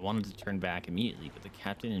 I wanted to turn back immediately, but the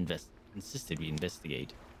captain insisted we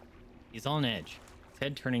investigate. He's on edge, his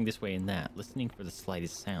head turning this way and that, listening for the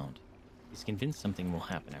slightest sound. He's convinced something will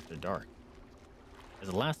happen after dark. As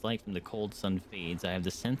the last light from the cold sun fades, I have the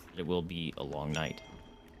sense that it will be a long night.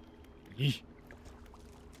 Yeesh.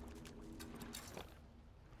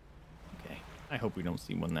 Okay, I hope we don't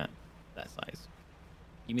see one that size.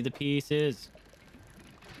 Give me the pieces.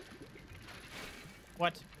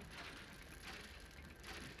 What?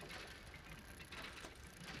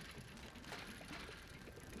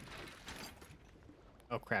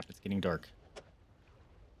 Oh crap, it's getting dark.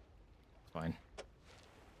 It's fine.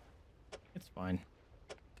 It's fine.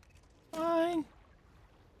 Fine. I'm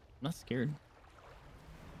not scared.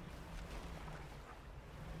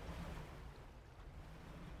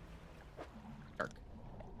 Dark.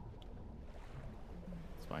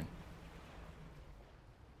 It's fine.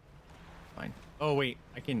 It's fine. Oh wait,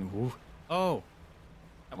 I can. Woo. Oh,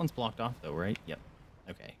 that one's blocked off though, right? Yep.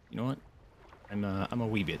 Okay. You know what? I'm a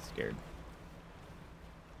wee bit scared.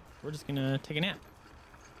 We're just gonna take a nap.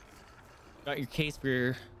 Got your case for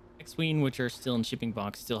your X-Wing, which are still in shipping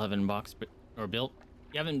box, still haven't unboxed or built.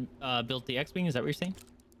 You haven't built the X-Wing, is that what you're saying?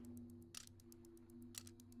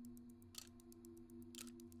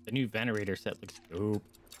 The new Venerator set looks dope.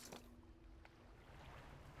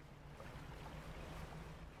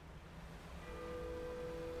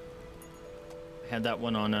 I had that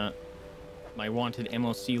one on my wanted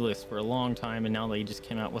MOC list for a long time, and now they just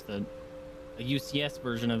came out with a UCS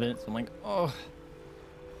version of it, so I'm like, oh,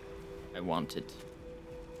 I want it.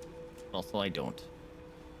 Also, I don't.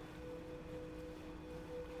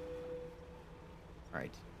 All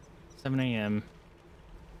right, 7 a.m.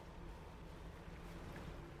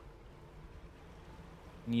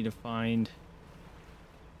 Need to find.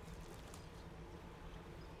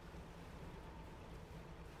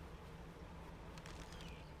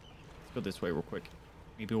 Let's go this way real quick.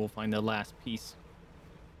 Maybe we'll find the last piece.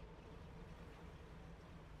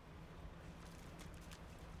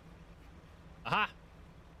 Aha!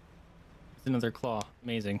 It's another claw.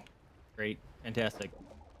 Amazing. Great. Fantastic.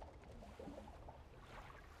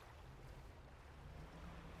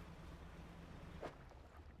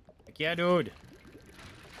 Heck yeah, dude.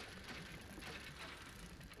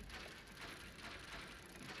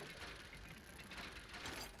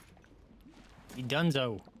 We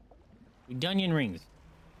donezo. We dunion rings.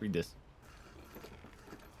 Read this.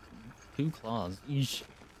 2 claws. Eesh.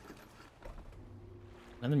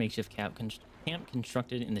 Another makeshift camp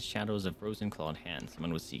constructed in the shadows of frozen-clawed hands.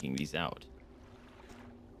 Someone was seeking these out.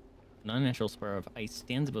 An unnatural spire of ice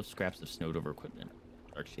stands above scraps of snowed-over equipment.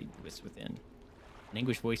 Dark shade twists within. An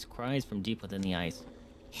anguished voice cries from deep within the ice.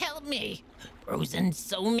 Help me! Frozen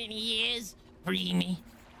so many years! Free me!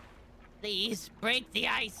 Please, break the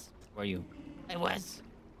ice! Who are you? I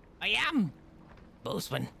am!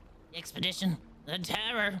 Bosun, the expedition, the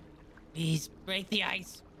terror! Please, break the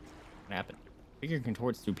ice! What happened? Figure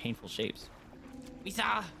contorts through painful shapes. We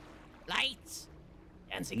saw lights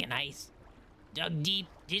dancing in ice. Dug deep,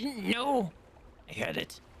 didn't know. I heard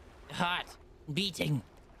it. The heart beating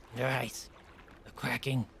under ice. The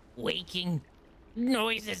cracking, waking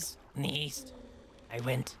noises in the east. I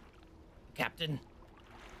went. Captain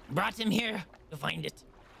brought him here to find it.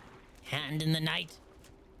 Hand in the night.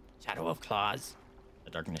 Shadow of claws.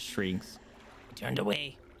 The darkness shrieks. I turned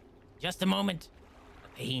away. Just a moment. The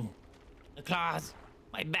pain. The claws.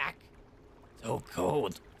 My back. So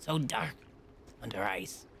cold. So dark. Under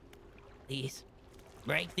ice. Please.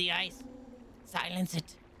 Break the ice. Silence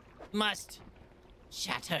it. must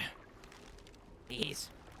shatter. Please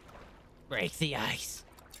break the ice.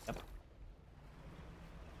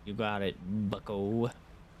 You got it, bucko.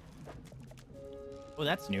 Oh,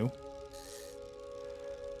 that's new.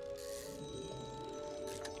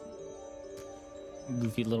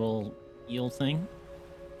 Goofy little eel thing.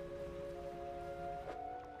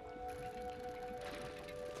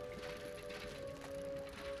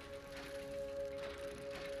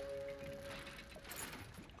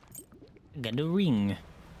 Got a ring.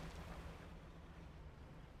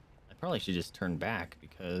 I probably should just turn back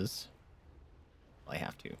because I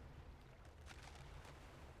have to. It's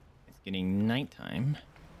getting nighttime.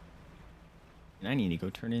 And I need to go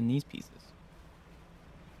turn in these pieces.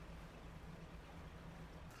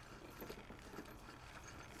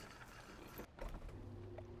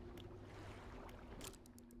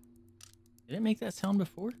 Did it make that sound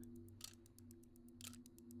before?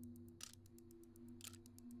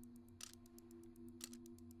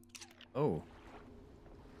 Oh.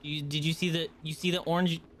 Did you see the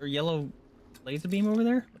orange or yellow laser beam over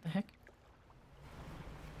there? What the heck?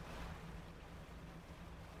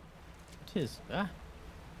 What is that?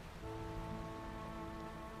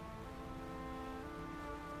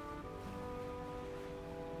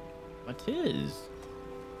 What is?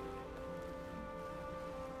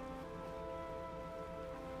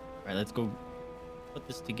 Alright, let's go put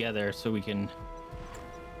this together so we can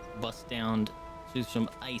bust down to some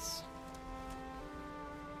ice.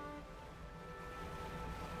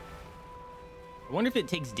 I wonder if it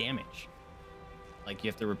takes damage. Like you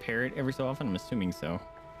have to repair it every so often? I'm assuming so.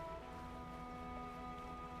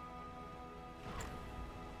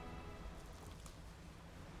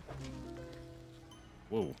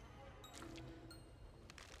 Whoa.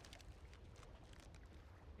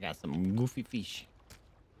 I got some goofy fish.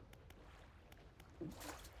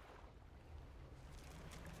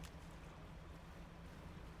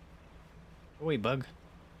 Go away, bug.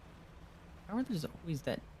 How are there's always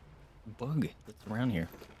that bug that's around here?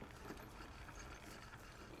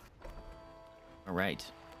 All right.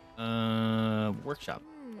 Workshop.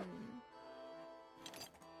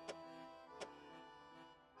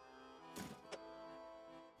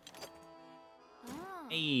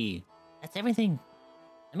 Hey, That's everything.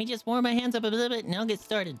 Let me just warm my hands up a little bit and I'll get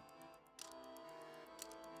started.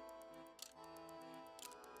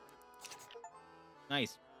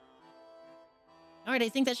 nice. All right, I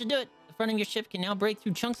think that should do it. The front of your ship can now break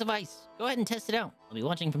through chunks of ice. Go ahead and test it out. I'll be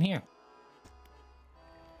watching from here.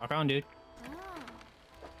 Rock on, dude. All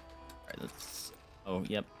right, let's. Oh,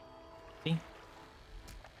 yep. See?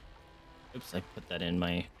 Oops, I put that in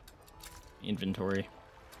my inventory.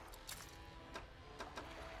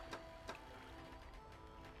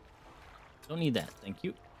 Don't need that, thank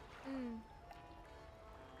you.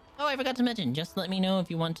 Oh, I forgot to mention, just let me know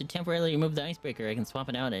if you want to temporarily remove the icebreaker. I can swap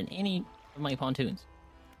it out at any of my pontoons.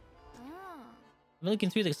 I'm looking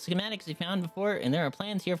through the schematics we found before, and there are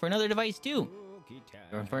plans here for another device too.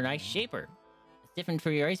 Or for an ice shaper. It's different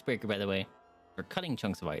for your icebreaker, by the way. For cutting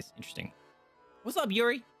chunks of ice. Interesting. What's up,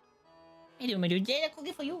 Yuri? How you doing, my dude? Yeah,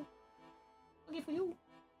 cookie for you. Cookie for you.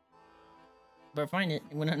 Better find it.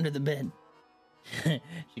 It went under the bed.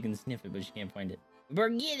 She can sniff it, but she can't find it. Better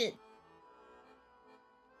get it.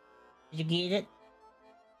 Did you get it?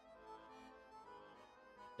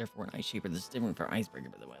 Therefore, an ice shaper. This is different for icebreaker,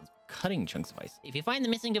 by the way. It's for cutting chunks of ice. If you find the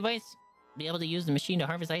missing device, you'll be able to use the machine to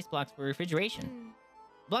harvest ice blocks for refrigeration.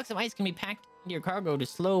 Blocks of ice can be packed into your cargo to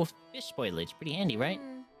slow fish spoilage. Pretty handy, right?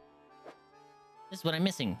 This is what I'm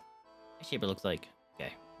missing. Ice shaper looks like.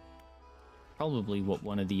 Okay. Probably what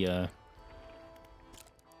one of the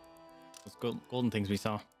those golden things we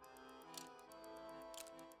saw.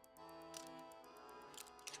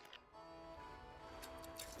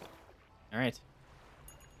 All right.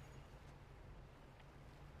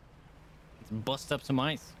 Let's bust up some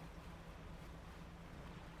ice.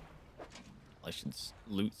 I should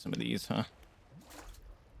loot some of these, huh?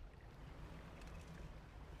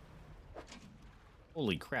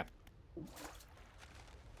 Holy crap.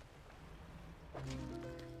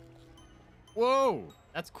 Whoa!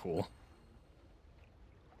 That's cool.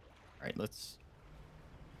 Alright, let's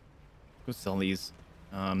go sell these.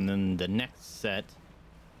 Then the next set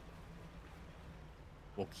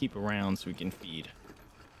we'll keep around so we can feed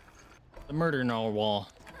the murder narwhal.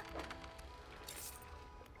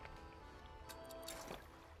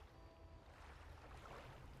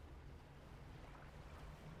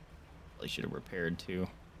 Probably should have repaired too.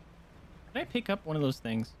 Did I pick up one of those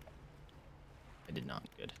things? I did not.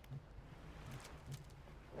 Good.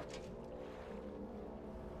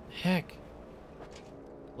 Heck.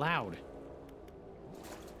 Loud.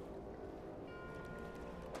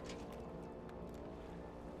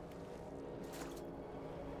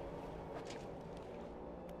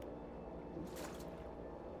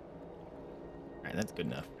 that's good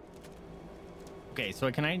enough. Okay,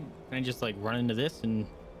 so can I just like run into this and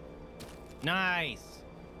nice.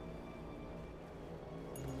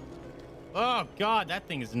 Oh god, that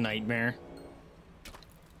thing is a nightmare.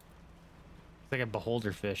 It's like a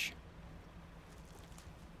beholder fish.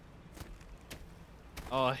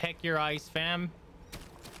 Oh heck, your ice, fam.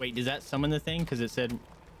 Wait, does that summon the thing? Because it said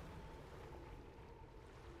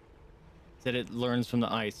it learns from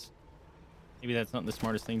the ice. Maybe that's not the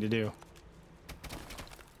smartest thing to do.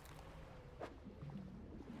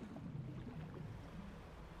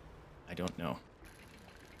 I don't know.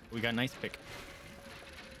 We got an ice pick.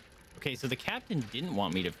 Okay, so the captain didn't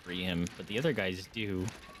want me to free him, but the other guys do.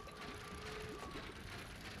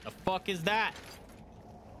 The fuck is that?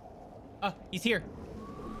 Oh, he's here.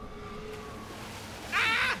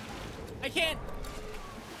 Ah! I can't.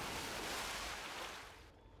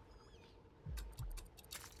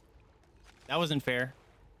 That wasn't fair.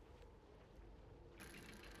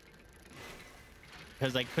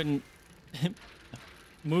 Because I couldn't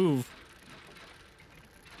move.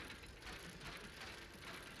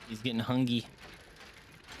 He's getting hungry.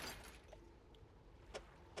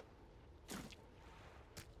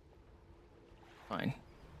 Fine.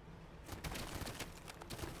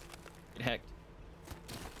 Get hecked.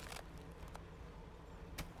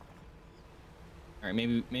 All right,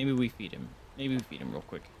 maybe we feed him. Maybe we feed him real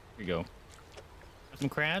quick. Here you go. Got some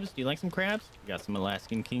crabs? Do you like some crabs? We got some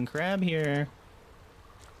Alaskan king crab here.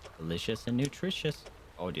 Delicious and nutritious.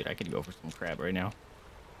 Oh, dude, I could go for some crab right now.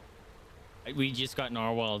 We just got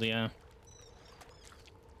narwhaled, yeah.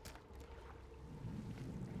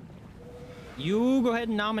 You go ahead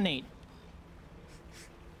and nominate.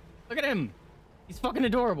 Look at him. He's fucking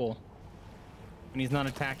adorable. When he's not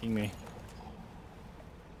attacking me.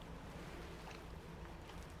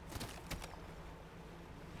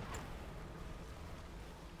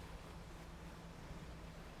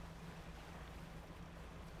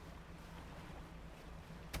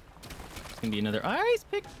 It's gonna be another ice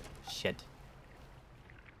pick. Shit.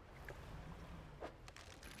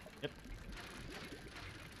 Yep.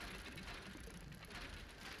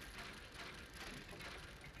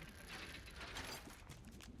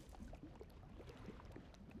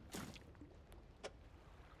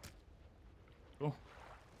 Cool.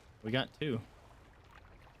 We got two.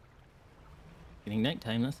 Getting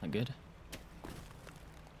nighttime, that's not good.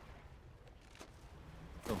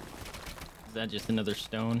 Oh. Is that just another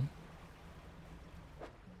stone?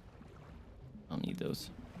 I don't need those.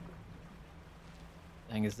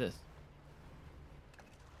 The hell is this?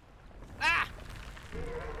 Ah!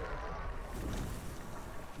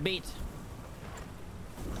 Bait.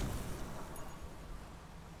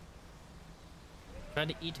 Tried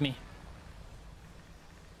to eat me.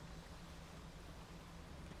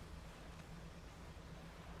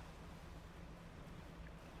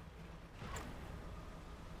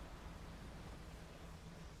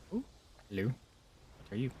 Ooh. Hello.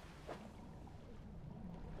 What are you?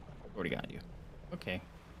 Already got you. Okay.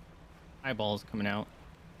 Eyeballs coming out.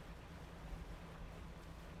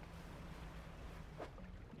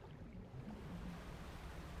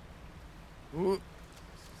 Ooh.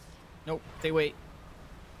 Nope. Stay wait.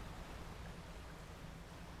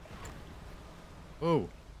 Oh.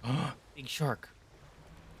 Big shark.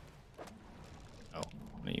 Oh,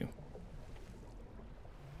 one of you.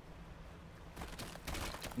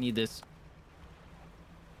 Need this.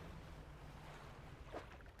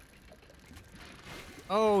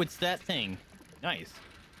 Oh, it's that thing. Nice.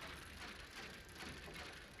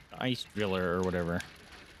 The ice driller or whatever.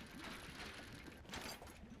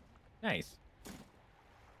 Nice.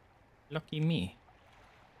 Lucky me.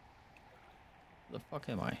 Where the fuck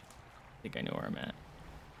am I? I think I know where I'm at.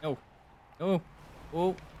 No. Oh.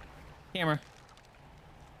 Oh. Camera.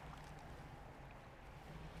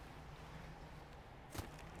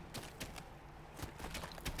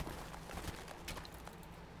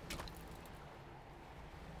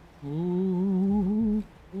 Ooh.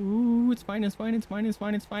 Ooh. It's fine. It's fine. It's fine. It's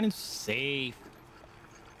fine. It's fine. It's safe.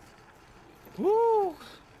 Woo.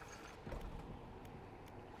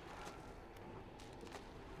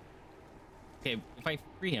 Okay, if I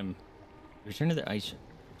free him, return to the ice,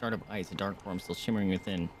 shard of ice, a dark form still shimmering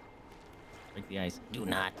within. Break the ice. Do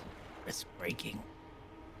not risk breaking.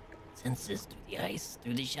 Sense this through the ice,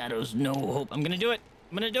 through the shadows, no hope. I'm gonna do it.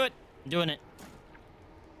 I'm gonna do it. I'm doing it.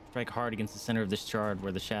 Strike hard against the center of this shard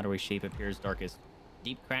where the shadowy shape appears darkest.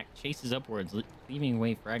 Deep crack chases upwards, leaving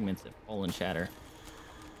away fragments that fall and shatter.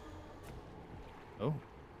 Oh.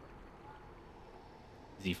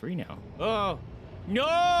 Is he free now? Oh!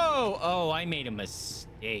 No! Oh, I made a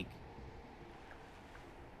mistake.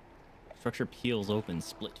 Structure peels open,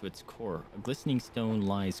 split to its core. A glistening stone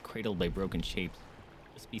lies cradled by broken shapes.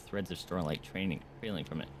 Crispy threads of starlight trailing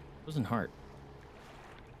from it. Frozen heart.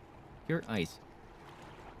 Pure ice.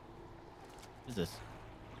 What is this?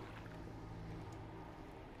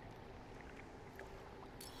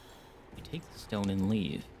 You take the stone and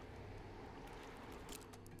leave.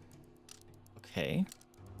 Okay.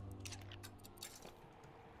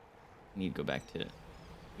 I need to go back to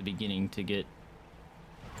the beginning to get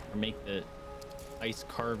or make the ice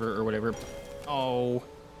carver or whatever. Oh,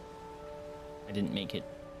 I didn't make it.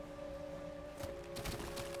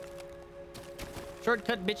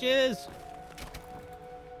 Shortcut, bitches!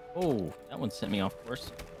 Oh, that one sent me off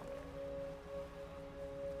course.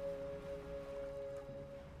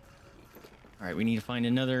 All right, we need to find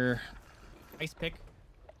another ice pick.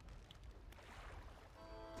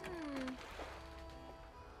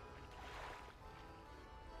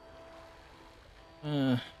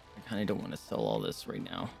 I kind of don't want to sell all this right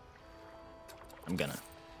now. I'm gonna.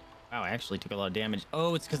 Wow, I actually took a lot of damage.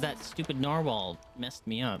 Oh, it's because that stupid narwhal messed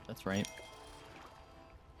me up. That's right.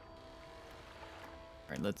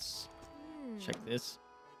 All right, let's check this.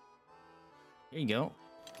 Here you go.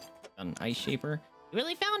 Got an ice shaper. You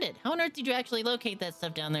really found it. How on earth did you actually locate that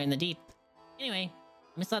stuff down there in the deep? Anyway,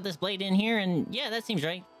 let me slot this blade in here, and yeah, that seems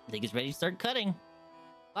right. I think it's ready to start cutting.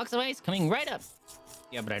 Blocks of ice coming right up.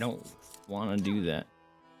 Yeah, but I don't want to do that.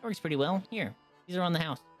 Works pretty well. Here, these are on the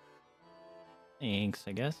house. Thanks,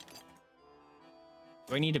 I guess.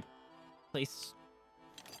 Do I need to place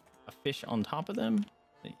a fish on top of them?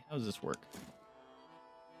 How does this work?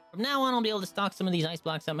 From now on, I'll be able to stock some of these ice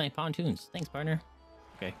blocks at my pontoons. Thanks, partner.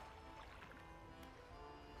 Okay.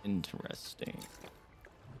 Interesting.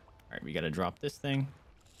 All right, we got to drop this thing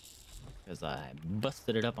because I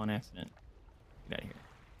busted it up on accident. Get out of here.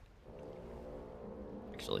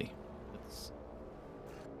 Actually,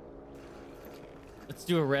 let's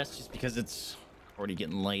do a rest just because it's already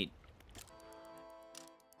getting late.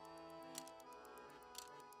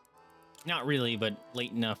 Not really, but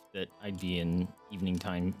late enough that I'd be in evening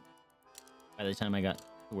time by the time I got to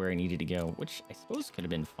where I needed to go, which I suppose could have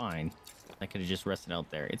been fine. I could have just rested out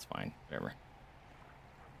there. It's fine. Whatever.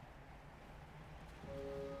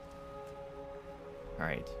 All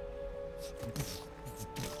right.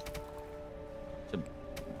 To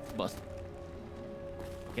bust.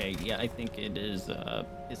 Okay, yeah, I think it is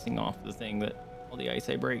pissing off the thing that all the ice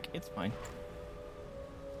I break. It's fine.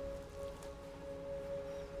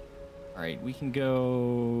 All right, we can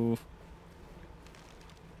go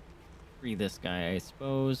free this guy, I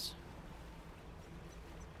suppose.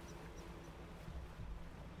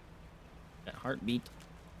 That heartbeat.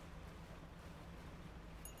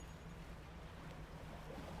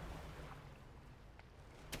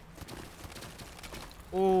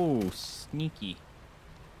 Oh, sneaky.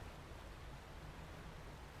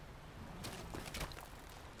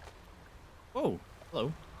 Oh,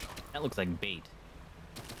 hello. That looks like bait.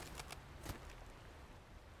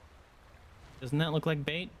 Doesn't that look like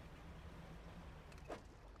bait?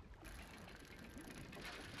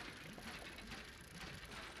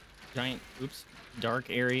 Giant, oops, dark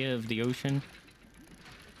area of the ocean.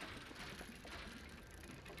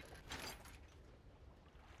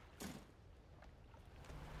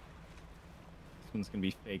 This one's gonna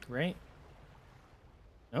be fake, right?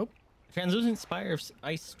 Nope. A translucent spire of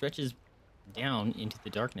ice stretches down into the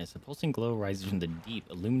darkness. A pulsing glow rises from the deep,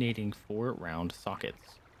 illuminating 4 round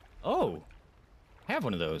sockets. Oh! I have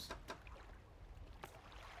one of those.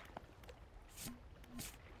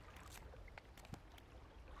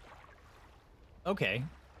 Okay.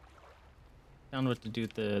 Found what to do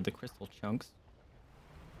with the crystal chunks.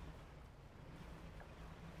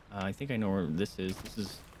 I think I know where this is. This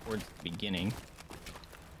is towards the beginning.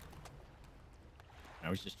 I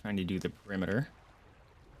was just trying to do the perimeter.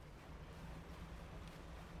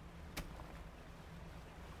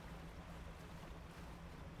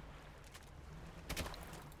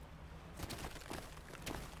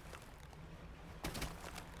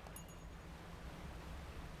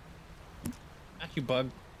 Got you, bug.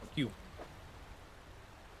 Fuck you.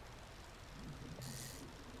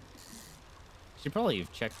 Should probably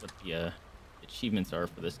have checked what the achievements are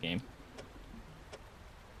for this game.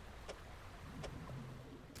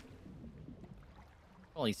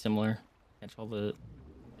 Probably similar. Catch all the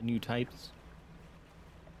new types.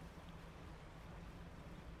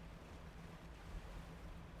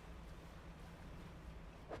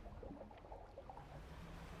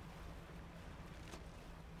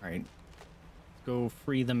 All right. Let's go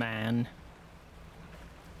free the man.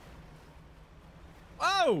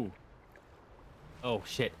 Oh! Oh,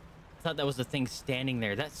 shit. I thought that was the thing standing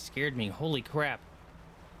there. That scared me. Holy crap.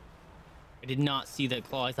 I did not see that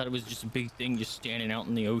claw. I thought it was just a big thing just standing out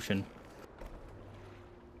in the ocean.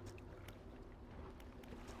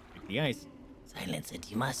 Break the ice. Silence it,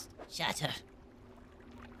 you must. Shatter.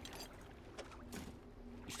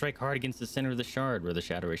 You strike hard against the center of the shard where the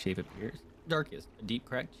shadowy shape appears. Darkest, a deep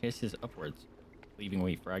crack chases upwards, leaving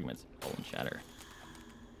away fragments that fall and shatter.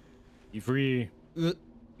 You free.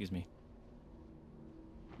 Excuse me.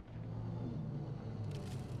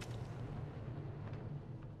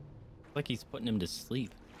 Like he's putting him to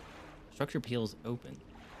sleep. Structure peels open.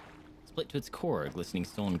 Split to its core, a glistening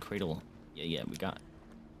stone cradle. Yeah, we got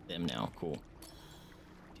them now. Cool.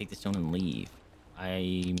 Take the stone and leave.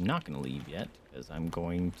 I'm not going to leave yet, because I'm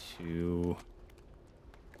going to...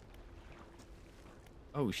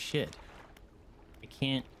 Oh, shit. I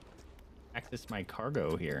can't access my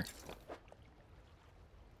cargo here.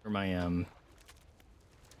 Or my, what's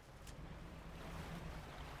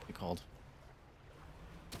it called?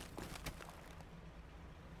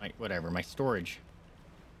 My storage.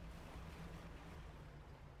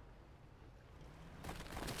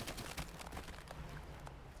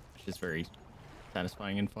 Which is very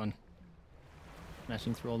satisfying and fun.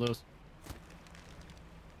 Smashing through all those.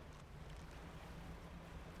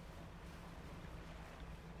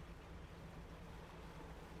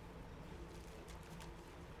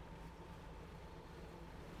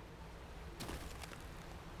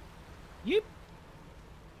 Yep.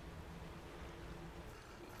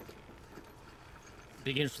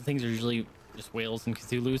 Big interesting things are usually just whales and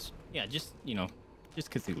Cthulhu's. Yeah, just, you know,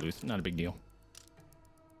 just Cthulhu's. Not a big deal.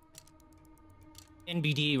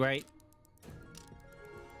 NBD, right?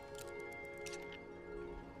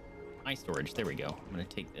 My storage. There we go. I'm going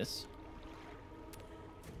to take this.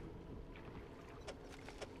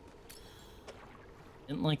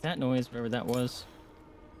 Didn't like that noise, whatever that was.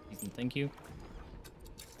 Ethan, thank you.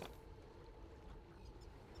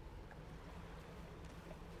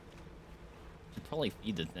 Should probably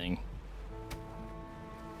feed the thing.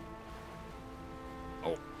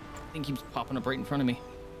 Oh, thing keeps popping up right in front of me.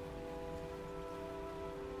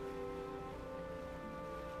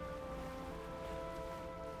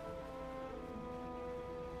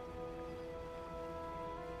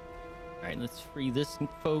 All right, let's free this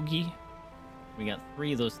fogey. We got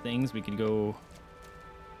 3 of those things. We could go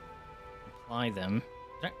apply them.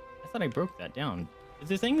 I thought I broke that down. Did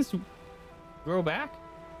the things grow back?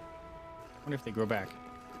 I wonder if they grow back.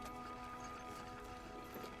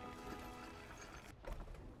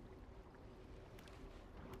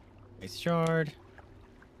 Nice shard.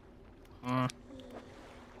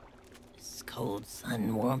 This cold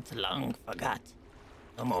sun warmth long forgot.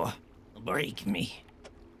 No more. Break me.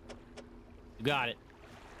 You got it.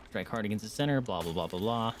 Strike hard against the center. Blah, blah, blah, blah,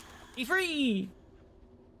 blah. Be free!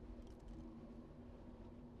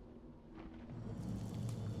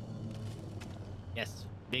 Yes.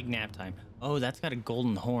 Big nap time. Oh, that's got a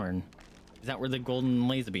golden horn. Is that where the golden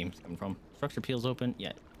laser beams come from? Structure peels open. Yeah.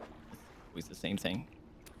 It's always the same thing.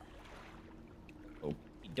 Okie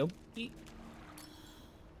dokie.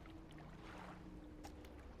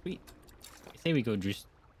 Sweet. I say we go just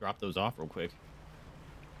drop those off real quick.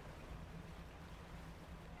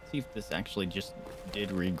 See if this actually just did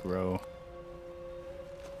regrow.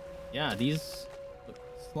 Yeah, these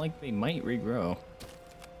looks like they might regrow.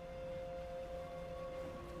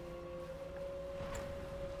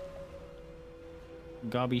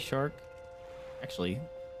 Gobby shark. Actually.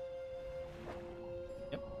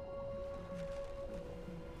 Yep.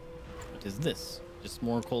 What is this? Just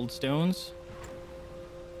more cold stones?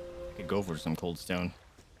 I could go for some cold stone.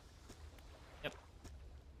 Yep.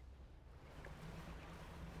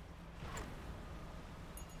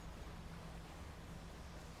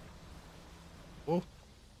 Oh.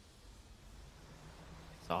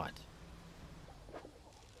 I saw it.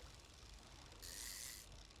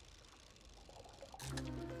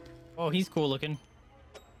 Oh, he's cool looking.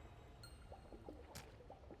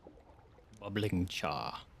 Bubbling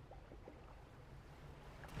cha.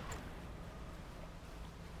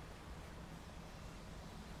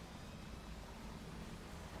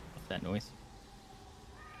 What's that noise?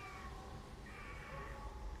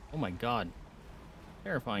 Oh my god.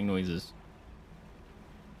 Terrifying noises.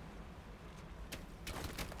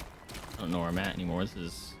 I don't know where I'm at anymore. This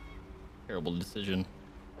is a terrible decision.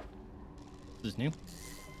 This is new.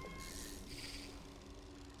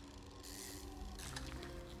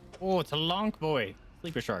 Oh, it's a lonk boy.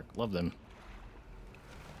 Sleeper shark. Love them.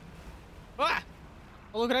 Ah!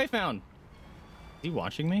 Oh, look what I found. Is he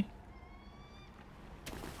watching me?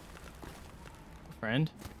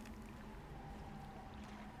 Friend?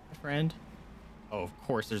 Friend? Oh, of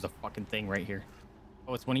course, there's a fucking thing right here.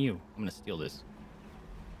 Oh, it's one of you. I'm gonna steal this.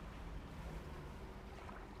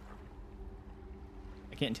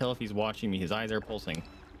 can't tell if he's watching me. His eyes are pulsing.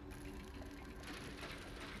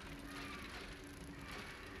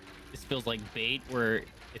 This feels like bait where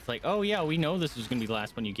it's like, oh yeah, we know this is gonna be the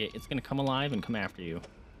last one you get. It's gonna come alive and come after you.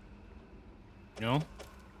 You know?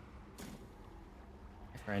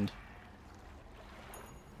 My friend.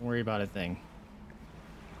 Don't worry about a thing.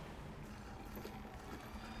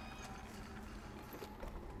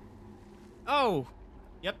 Oh!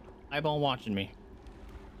 Yep. Eyeball watching me.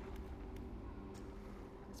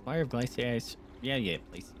 Spire of Glaciais. Yeah,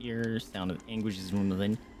 place here. Sound of anguish is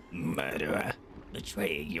within. Murderer,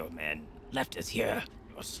 betraying your men, left us here,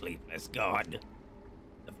 your sleepless god.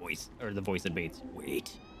 The voice Of Bates.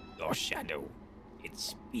 Wait, your shadow. It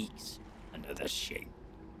speaks under the shape.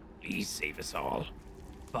 Please save us all.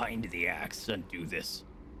 Find the axe and do this.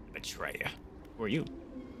 The betrayer. Who are you?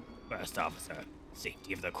 First officer,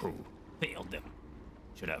 safety of the crew. Failed them.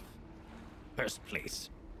 Should have. First place.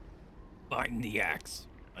 Find the axe.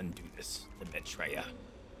 Undo this. The betrayer.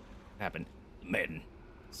 What happened? The men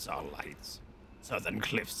saw lights. Southern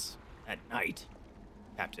cliffs. At night.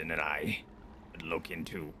 Captain and I would look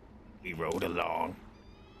into. We rode along.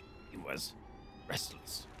 He was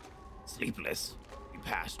restless. Sleepless. We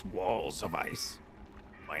passed walls of ice.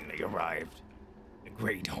 Finally arrived. The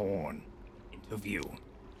Great Horn. Into view.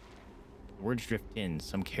 The words drift in,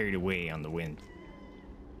 some carried away on the wind.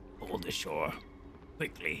 Pulled ashore.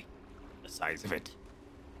 Quickly. The size of it.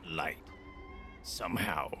 Light.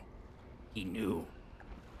 Somehow. He knew.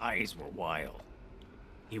 Eyes were wild.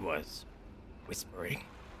 He was whispering.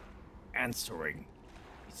 Answering.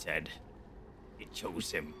 He said. It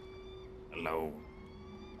chose him. Alone.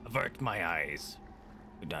 Avert my eyes.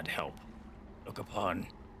 Could not help. Look upon.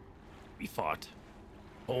 We fought.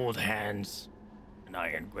 Hold hands. An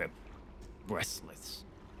iron grip. Restless.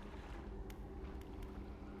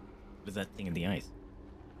 What is that thing in the ice?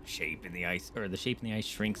 Shape in the ice. Or the shape in the ice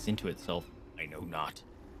shrinks into itself. I know not.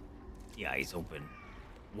 The eyes open.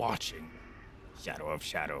 Watching. Shadow of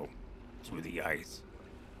shadow. Through the ice.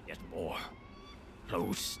 Yet more.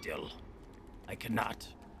 Close still. I cannot.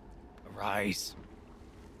 Arise.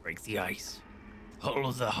 Break the ice.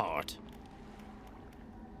 Pull the heart.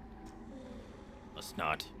 Must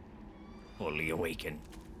not. Fully awaken.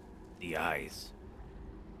 The eyes.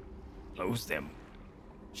 Close them.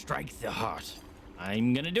 Strike the heart.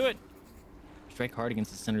 I'm gonna do it. Strike hard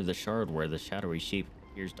against the center of the shard where the shadowy shape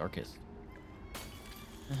appears darkest.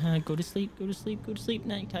 Go to sleep, go to sleep, go to sleep.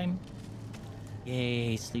 Nighttime.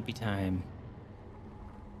 Yay, sleepy time.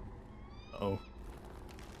 Uh-oh.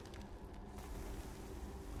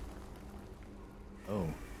 Oh.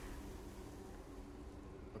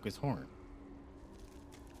 Look, his horn.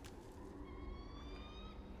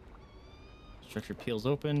 Structure peels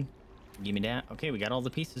open. Give me that. Okay, we got all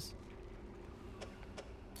the pieces.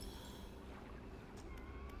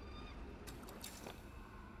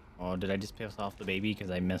 Oh, did I just piss off the baby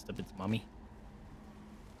because I messed up its mommy?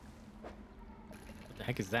 What the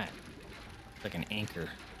heck is that? It's like an anchor.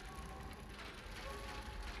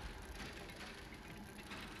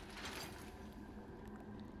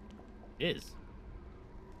 It is.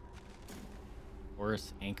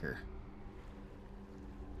 Horus anchor.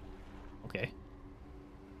 Okay.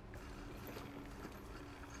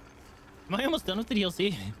 Am I almost done with the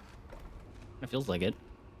DLC? It feels like it.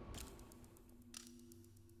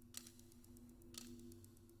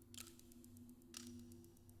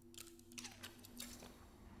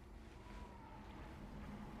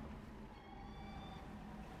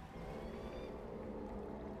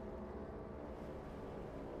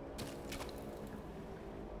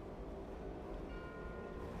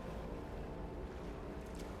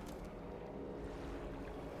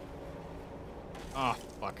 Oh,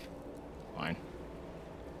 fuck. Fine.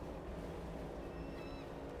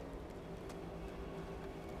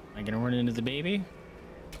 Am I gonna run into the baby?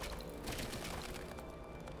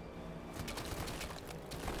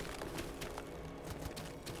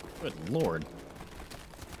 Good lord.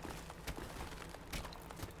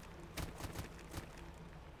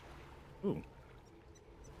 Ooh.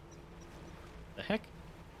 The heck?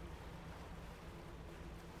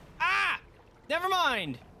 Ah! Never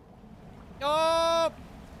mind! Oh!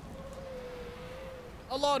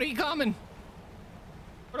 Oh lord, he coming!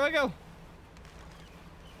 Where do I go?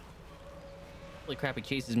 Holy crap, he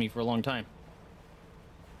chases me for a long time.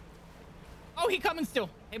 Oh, he coming still!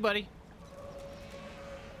 Hey, buddy.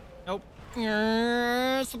 Nope.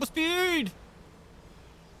 Super speed!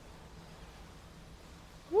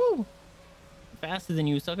 Woo! Faster than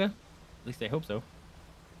you, sucker. At least I hope so.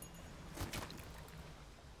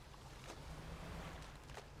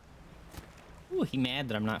 Ooh, he mad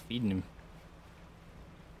that I'm not feeding him.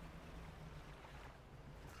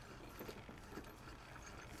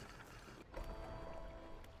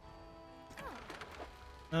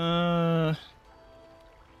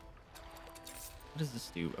 What does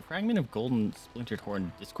this do? A fragment of golden splintered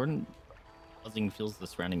horn, discordant buzzing fills the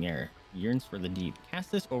surrounding air. Yearns for the deep.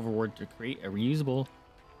 Cast this overboard to create a reusable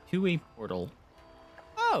two-way portal.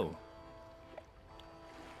 Oh!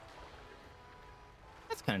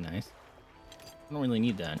 That's kind of nice. I don't really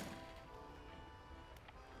need that.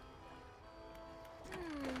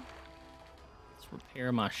 Let's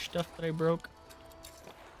repair my stuff that I broke.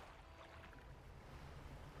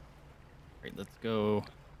 Alright, let's go.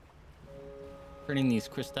 Turning these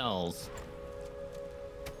crystals.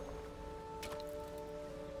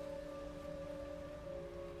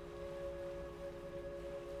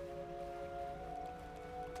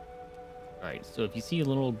 Alright, so if you see a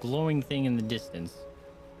little glowing thing in the distance,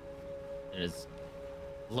 it is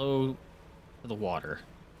low to the water.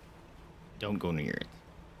 Don't go near it.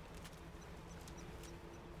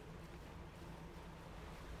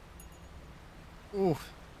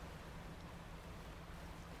 Oof.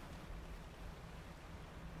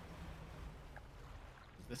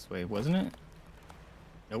 This way, wasn't it?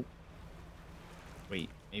 Nope. Wait,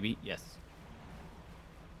 maybe? Yes.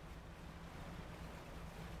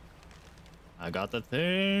 I got the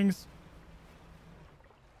things.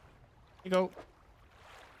 Here you go.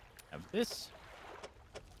 Have this.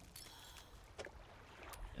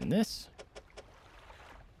 And this.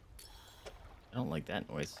 I don't like that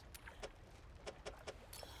noise.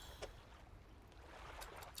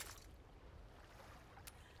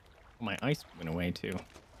 My ice went away too.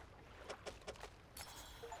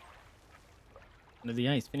 Under the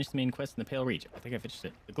ice, finish the main quest in the Pale Reach. I think I finished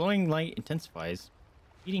it. The glowing light intensifies,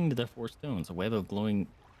 leading to the four stones. A web of glowing,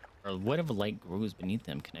 or a web of light grows beneath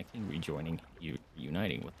them, connecting, rejoining,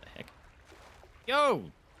 reuniting. What the heck? Yo!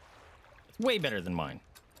 It's way better than mine.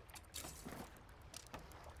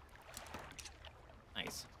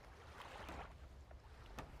 Nice.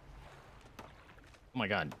 Oh my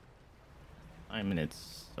god. And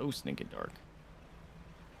it's so stinking dark.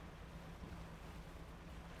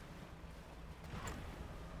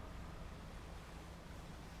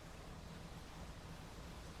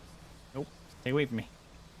 Nope. Stay away from me.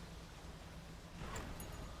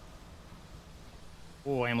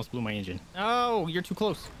 Oh, I almost blew my engine. Oh, you're too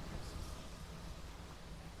close.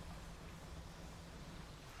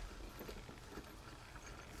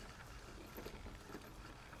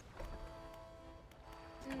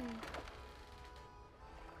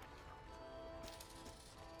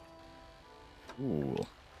 Ooh. Look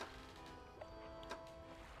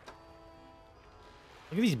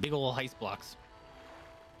at these big old ice blocks.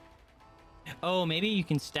 Oh, maybe you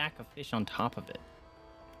can stack a fish on top of it.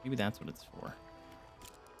 Maybe that's what it's for.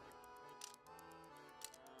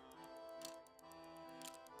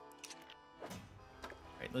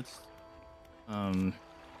 Right, let's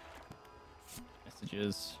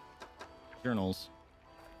messages, journals.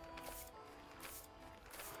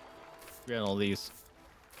 We got all these.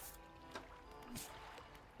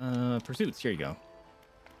 Pursuits, here you go.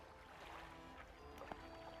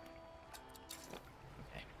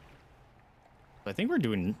 Okay. So I think we're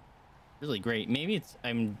doing really great. Maybe it's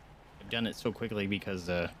I've done it so quickly because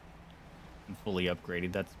I'm fully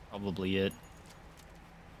upgraded. That's probably it.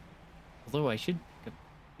 Although I should...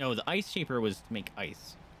 No, the ice shaper was to make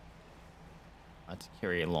ice. Not to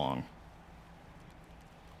carry along.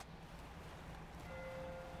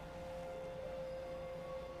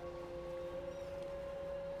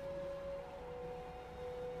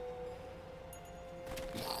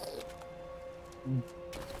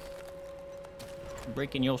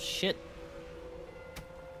 Breaking your shit.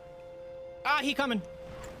 Ah, he coming.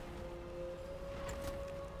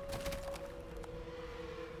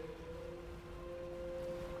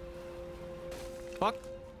 Fuck.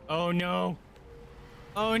 Oh no.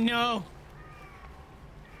 Oh no.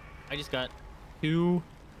 I just got 2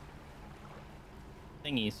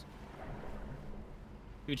 thingies.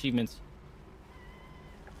 2 achievements.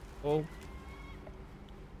 Oh.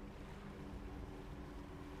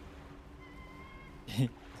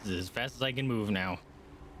 This is as fast as I can move now.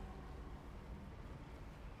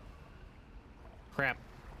 Crap.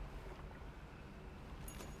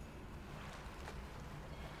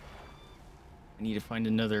 I need to find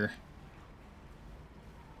another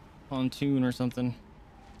pontoon or something.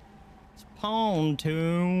 It's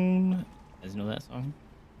pontoon. You guys know that song?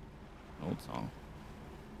 An old song.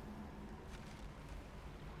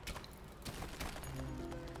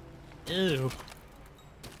 Ew.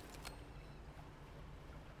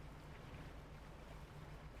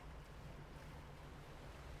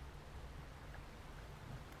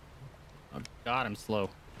 Oh god, I'm slow.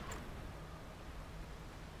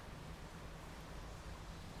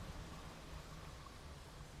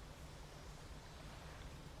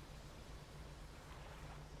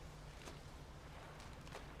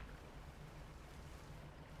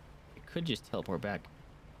 could just teleport back.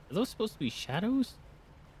 Are those supposed to be shadows?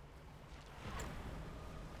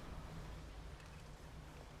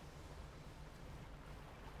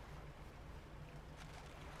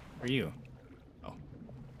 Where are you? Oh.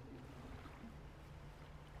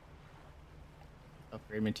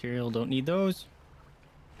 Upgrade material, don't need those.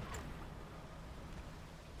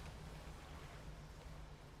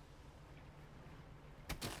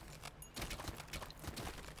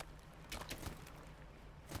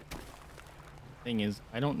 Thing is,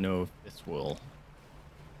 I don't know if this will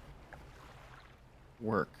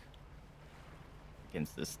work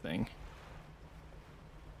against this thing.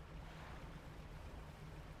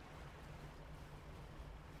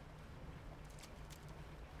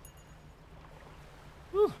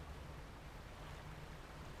 Whew.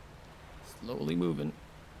 Slowly moving.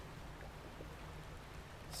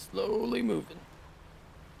 Slowly moving.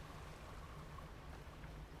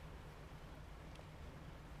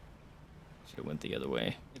 Should have went the other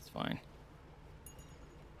way. It's fine.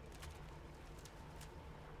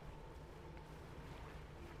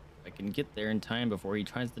 I can get there in time before he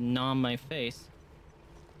tries to nom my face.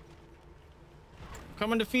 I'm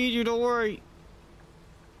coming to feed you, don't worry.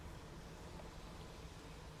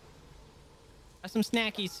 Have some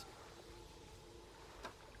snackies.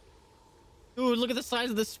 Dude, look at the size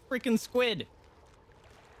of this freaking squid.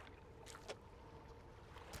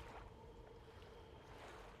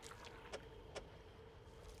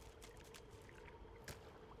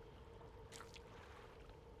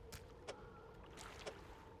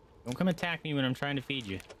 Don't come attack me when I'm trying to feed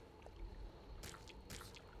you.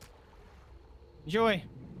 Enjoy.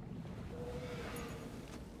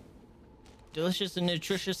 Delicious and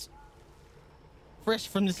nutritious. Fresh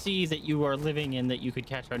from the sea that you are living in that you could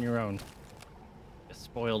catch on your own. A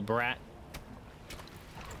spoiled brat.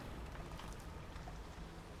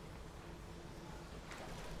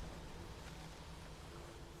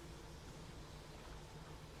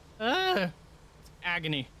 Ah! It's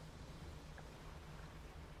agony.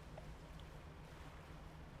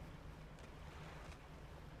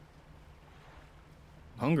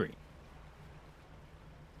 Hungry.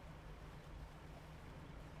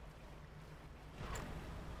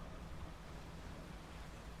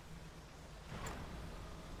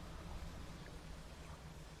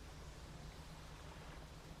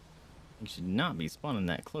 You should not be spawning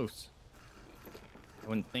that close. I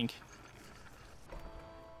wouldn't think.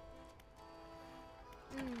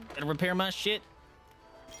 Gotta repair my shit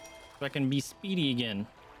so I can be speedy again.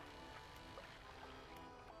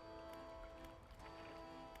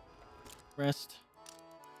 Rest.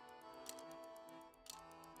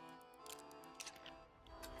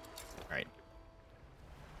 All right.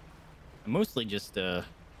 I'm mostly just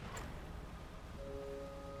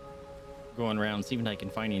going around see if I can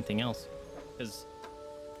find anything else, because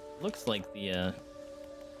looks like the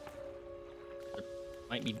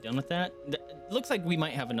might be done with that. Looks like we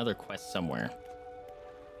might have another quest somewhere.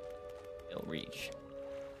 They'll reach.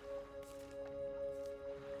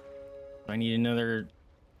 Do I need another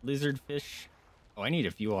lizard fish? Oh, I need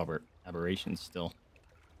a few aberrations still.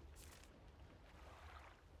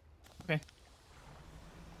 Okay.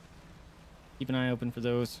 Keep an eye open for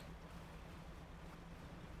those.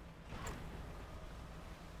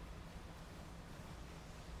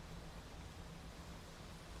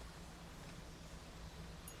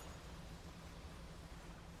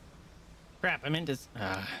 Crap, I meant to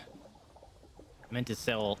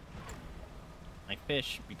sell my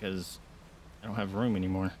fish because I don't have room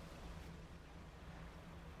anymore.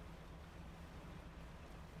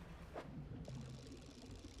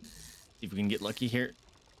 See if we can get lucky here.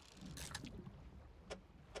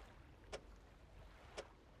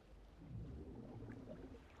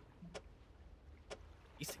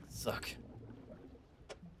 These things suck.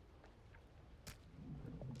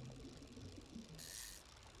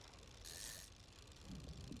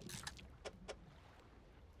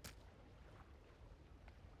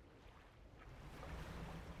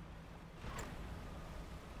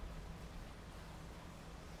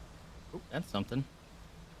 Oh, that's something.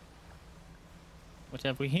 What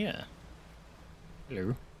have we here?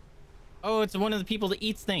 Hello. Oh, it's one of the people that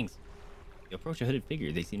eats things. You approach a hooded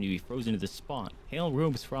figure. They seem to be frozen to the spot. Pale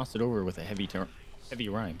robes frosted over with a heavy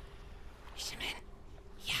rhyme. Fisherman.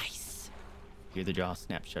 Yes. Hear the jaw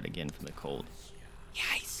snap shut again from the cold.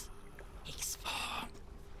 Yes. Explore.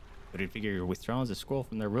 Hooded figure withdraws a scroll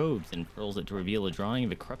from their robes and furls it to reveal a drawing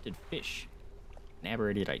of a corrupted fish. An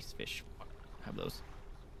aberrated ice fish. Fuck, I have those.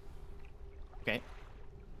 Okay.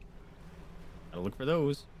 Gotta look for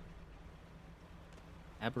those.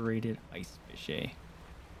 Aberrated ice fish, eh?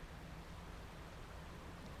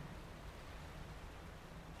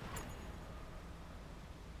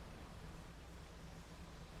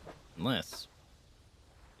 Unless,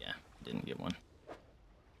 yeah, didn't get one.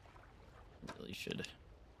 Really should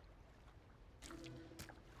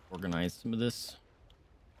organize some of this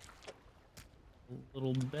a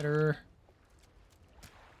little better.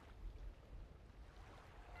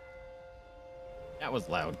 That was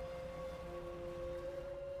loud.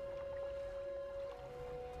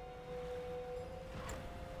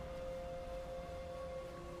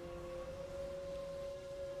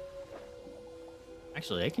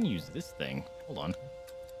 Actually, I can use this thing. Hold on.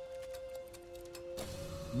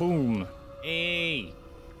 Boom. Hey.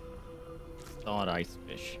 Thawed ice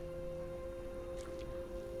fish.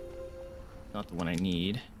 Not the one I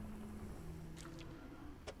need.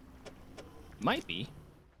 Might be.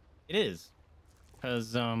 It is.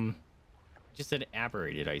 Because, it just said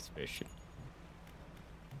aberrated ice fish. It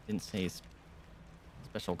didn't say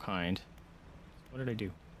special kind. What did I do?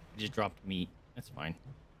 I just dropped meat. That's fine.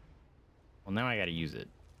 Well, now I gotta use it.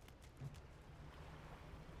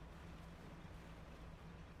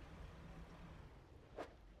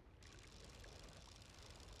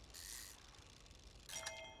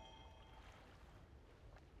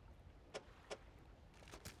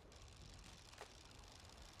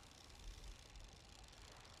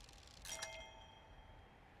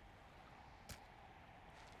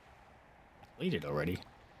 Completed already.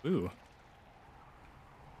 Ooh.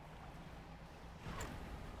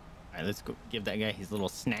 Alright, let's go give that guy his little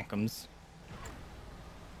snackums.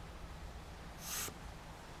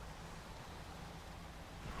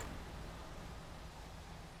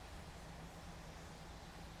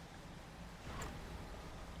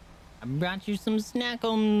 I brought you some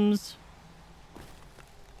snackums.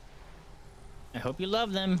 I hope you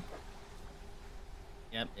love them.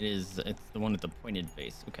 Yep, it is. It's the one with the pointed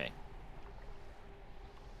face. Okay.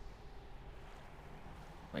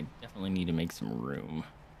 I definitely need to make some room.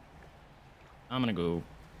 I'm gonna go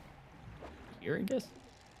here, I guess.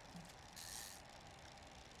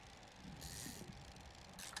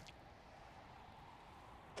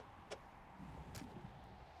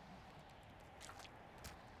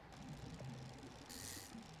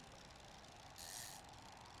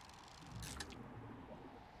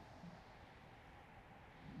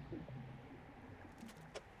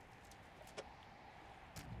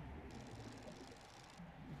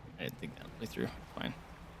 I didn't think that way through. Fine.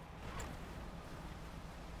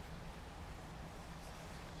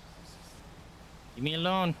 Leave me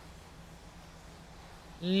alone.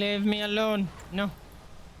 Leave me alone. No.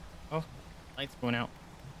 Oh, light's going out.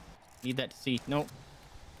 Need that to see. Nope.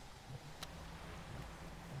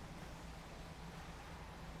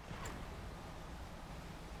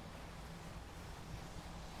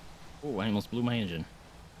 Oh, I almost blew my engine.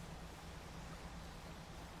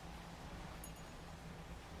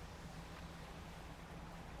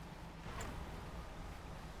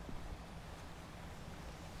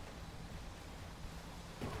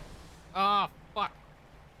 Oh, fuck.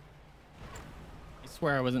 I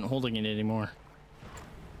swear I wasn't holding it anymore.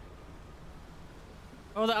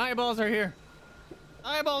 Oh, the eyeballs are here. The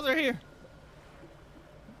eyeballs are here.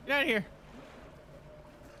 Get out of here.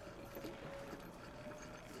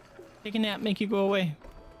 Take a nap, make you go away.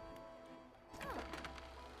 All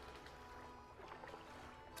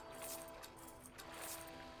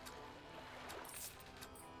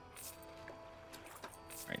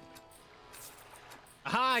right.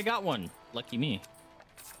 Aha, I got one. Lucky me.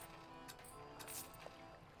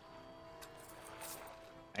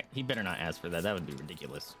 He better not ask for that. That would be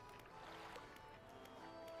ridiculous.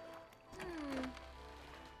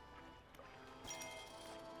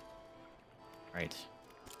 Right.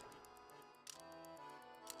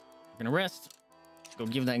 We're gonna rest. Go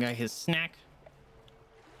give that guy his snack.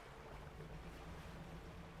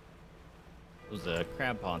 Those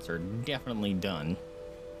crab pots are definitely done.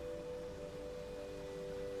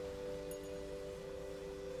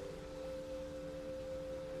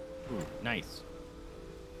 Ooh, nice.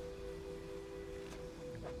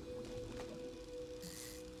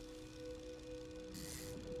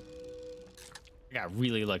 I got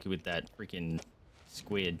really lucky with that freaking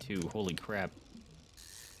squid too. Holy crap.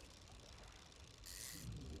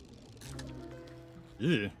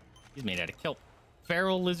 Ugh. He's made out of kelp.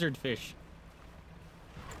 Feral lizard fish.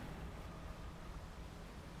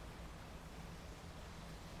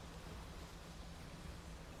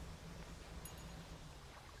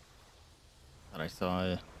 Thought I saw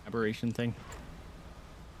a aberration thing.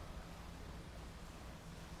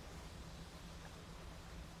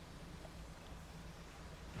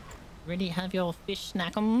 Ready to have your fish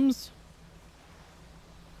snackums?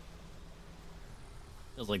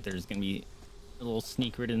 Feels like there's gonna be a little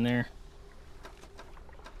sneak right in there.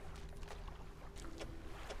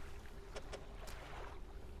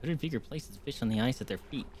 Hooded figure places fish on the ice at their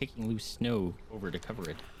feet, kicking loose snow over to cover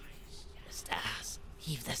it. The stars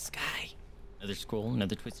leave the sky. Another scroll,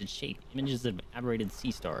 another twisted shape. Images of aberrated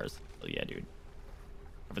sea stars. Oh yeah, dude.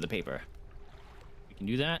 Cover the paper. We can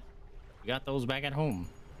do that. We got those back at home.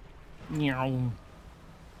 Meow.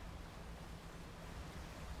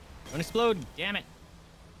 Don't explode, damn it.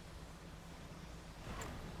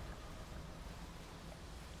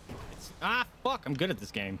 Fuck, I'm good at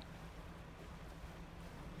this game.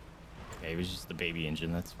 Okay, it was just the baby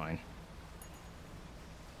engine, that's fine.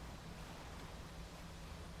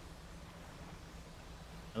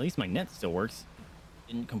 At least my net still works.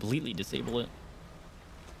 Didn't completely disable it.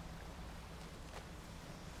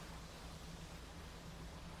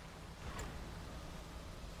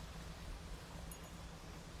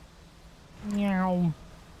 Meow.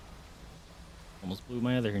 Almost blew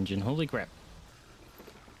my other engine. Holy crap.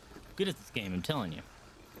 Good at this game, I'm telling you.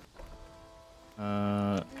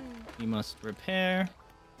 We must repair.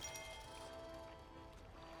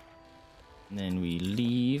 And then we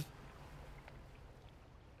leave.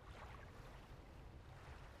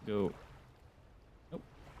 Go. Nope.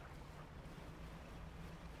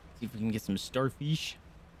 See if we can get some starfish.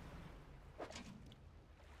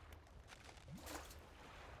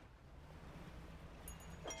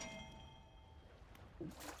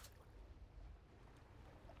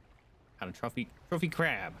 Got a trophy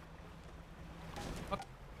crab. Fuck.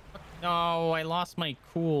 No, I lost my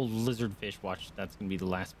cool lizard fish. Watch, that's gonna be the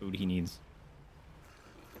last food he needs.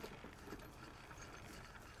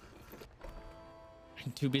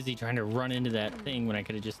 I'm too busy trying to run into that thing when I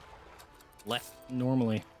could have just left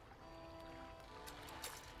normally.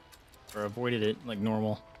 Or avoided it like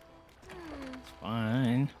normal. It's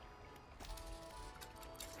fine.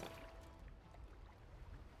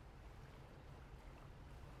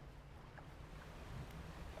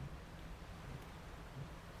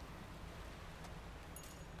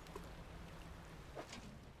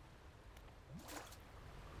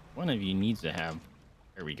 One of you needs to have.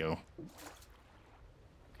 There we go.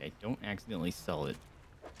 Okay, don't accidentally sell it.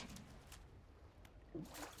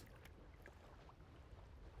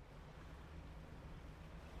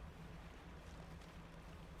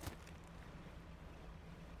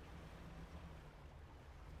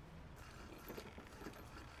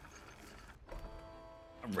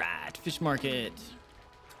 All right, fish market.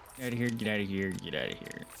 Get out of here, get out of here, get out of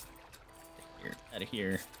here. Out of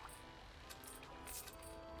here.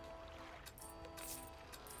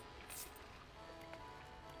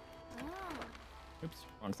 Oops,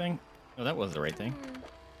 wrong thing. No, that was the right thing.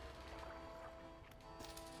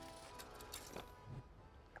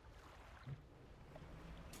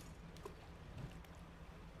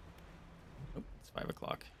 Oh, it's 5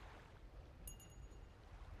 o'clock.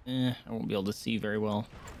 I won't be able to see very well.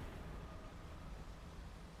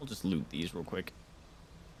 We'll just loot these real quick.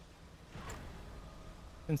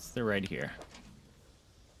 Since they're right here.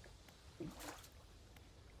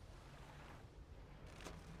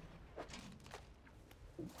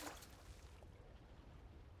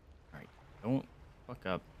 Alright, don't fuck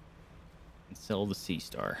up and sell the sea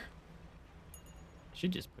star. I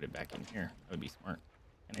should just put it back in here. That would be smart.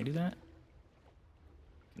 Can I do that?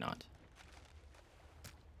 Cannot.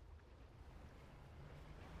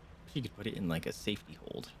 You could put it in like a safety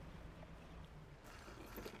hold.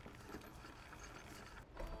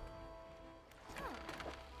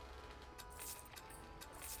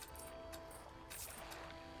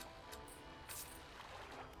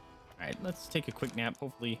 All right, let's take a quick nap.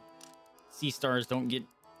 Hopefully sea stars don't get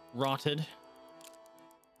rotted.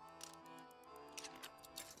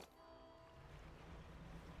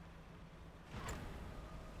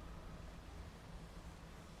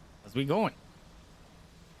 How's we going?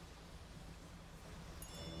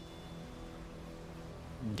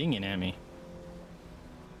 Dinging at me.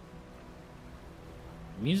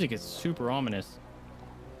 Music is super ominous.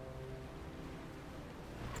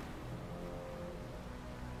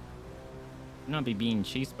 Not be being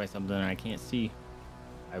chased by something I can't see.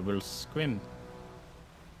 I will scream.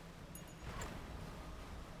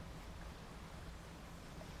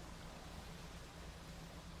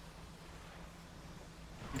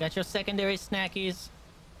 Got your secondary snackies.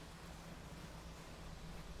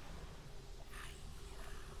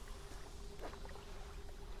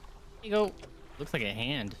 There you go. Looks like a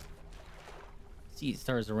hand. Sea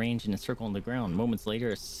stars arranged in a circle on the ground. Moments later,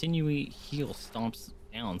 a sinewy heel stomps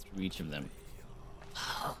down through each of them.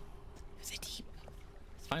 Oh, there's a deep.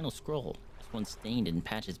 His final scroll. This one stained in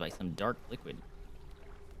patches by some dark liquid.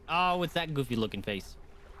 Oh, it's that goofy looking face.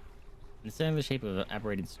 Instead of the shape of an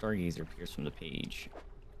aberrated stargazer appears from the page.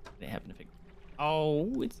 They happen to pick.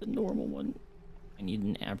 Oh, it's a normal one. I need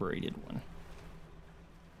an aberrated one.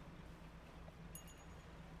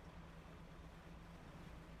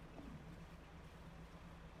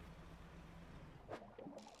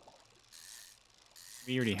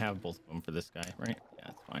 We already have both of them for this guy, right? Yeah,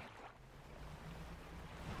 that's fine.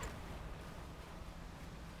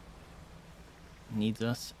 Needs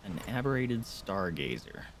us an aberrated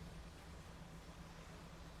stargazer.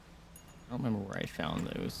 I don't remember where I found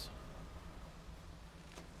those.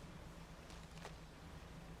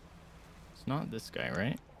 It's not this guy,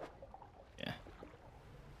 right? Yeah.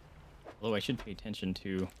 Although I should pay attention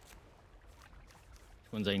to which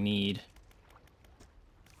ones I need.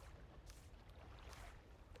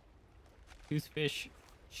 Toothfish,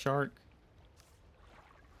 shark.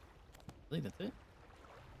 Really, that's it?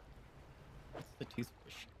 What's the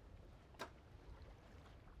toothfish?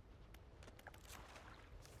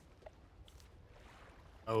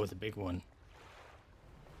 Oh, the big one.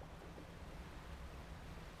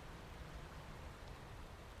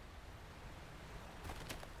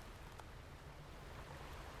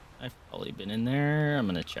 I've probably been in there. I'm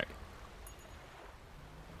gonna check.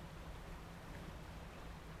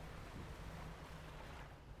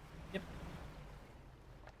 Yep.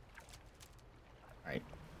 Alright.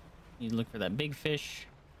 Need to look for that big fish.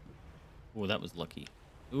 Oh, that was lucky.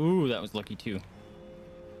 Ooh, that was lucky too.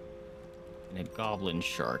 And a goblin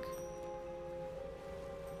shark.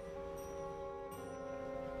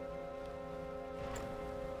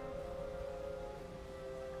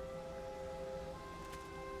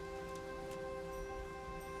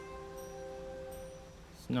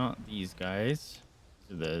 It's not these guys.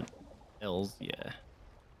 These are the L's, yeah.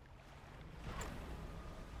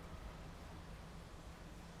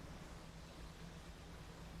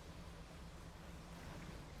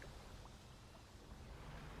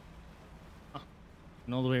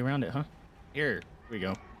 And all the way around it, huh? Here we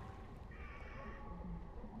go.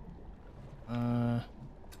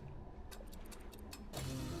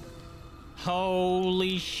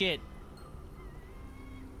 Holy shit.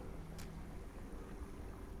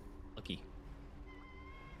 Lucky.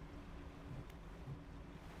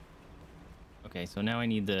 Okay, so now I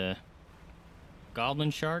need the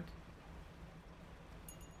goblin shark.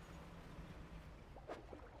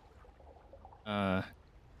 And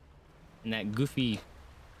that goofy,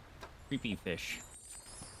 creepy fish.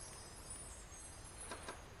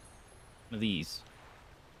 One of these.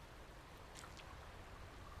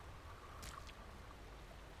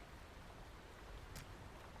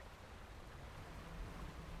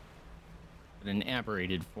 But in an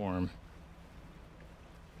aberrated form.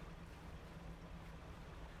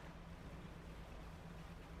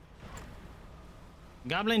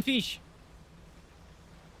 Goblin fish.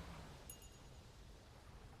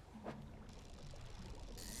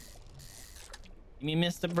 Give me a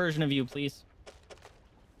messed up version of you, please.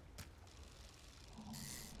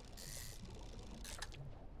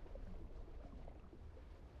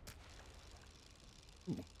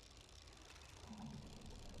 Ooh.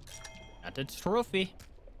 Got the trophy.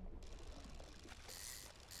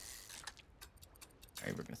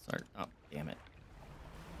 Alright, we're gonna start. Oh, damn it.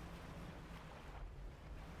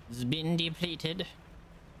 It's been depleted.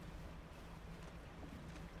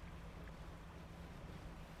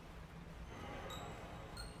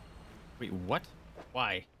 Wait, what?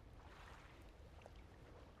 Why?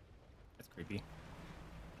 That's creepy.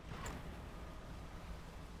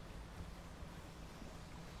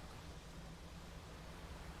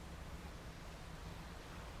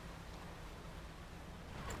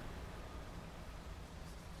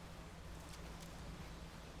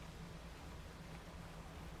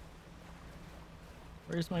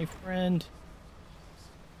 Where's my friend?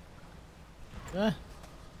 I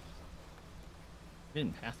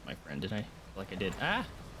didn't pass my friend, did I? Like I did. Ah!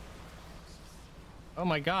 Oh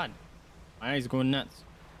my god. My eyes are going nuts.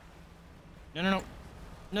 No, no, no.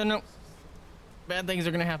 No, no. Bad things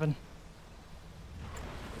are gonna happen.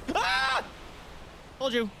 Ah!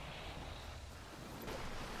 Told you.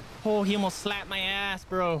 Oh, he almost slapped my ass,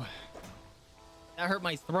 bro. That hurt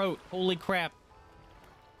my throat. Holy crap.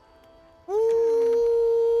 Woo!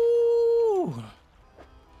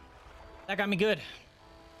 That got me good.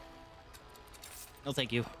 I'll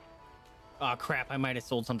take you. Oh crap, I might have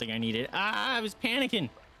sold something I needed. Ah, I was panicking.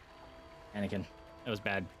 That was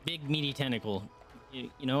bad. Big meaty tentacle. You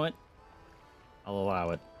know what? I'll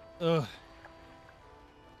allow it. Ugh.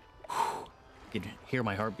 Whew. You could hear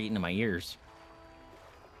my heart beating in my ears.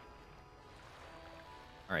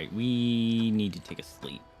 All right, we need to take a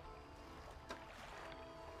sleep.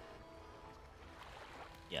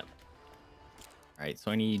 Yep. All right,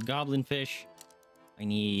 so I need goblin fish. I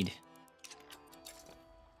need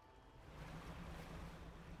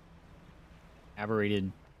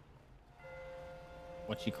aberrated.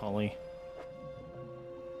 What you call it?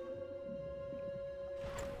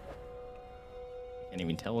 Can't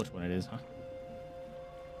even tell which one it is, huh?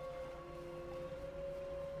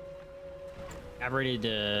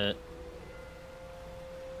 Aberrated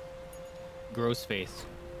gross face.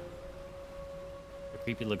 The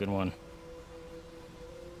creepy looking one.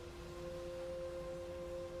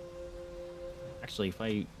 Actually, if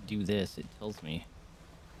I do this, it tells me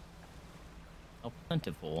how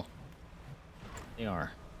plentiful they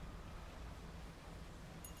are.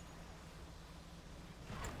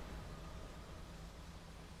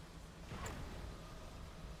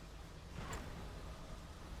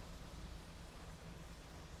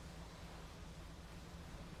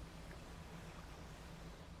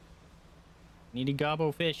 Need a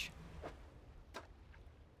gobbo fish.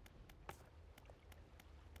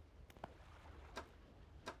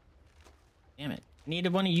 Damn it.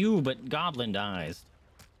 Needed one of you, but goblin eyes.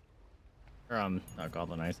 Or, not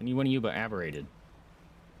goblin eyes. I need one of you, but aberrated.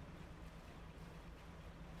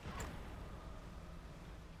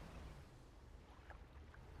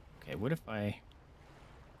 Okay, what if I...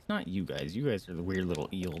 It's not you guys. You guys are the weird little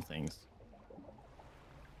eel things.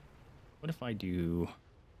 What if I do...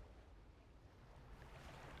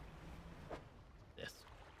 this?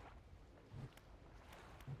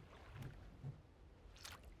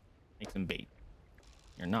 Make some bait.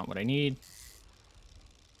 You're not what I need.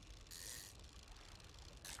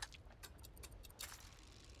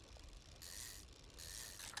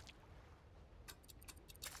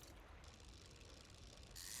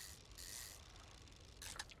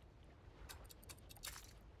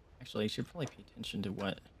 Actually, I should probably pay attention to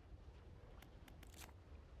what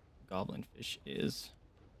goblin fish is.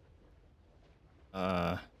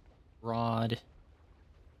 Rod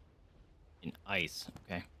in ice.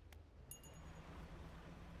 Okay.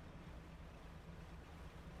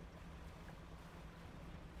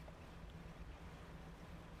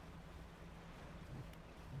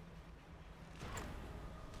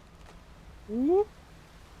 Whoop.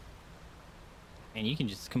 And you can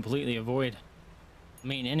just completely avoid the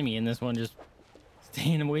main enemy in this one, just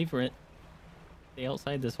staying away from it. Stay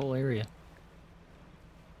outside this whole area.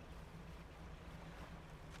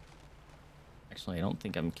 Actually, I don't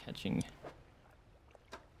think I'm catching.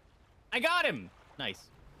 I got him! Nice.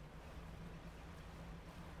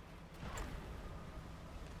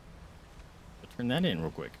 I'll turn that in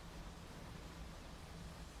real quick.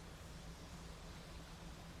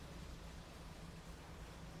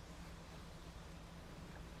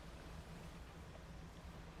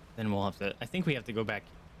 Then we'll have to... I think we have to go back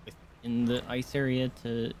in the ice area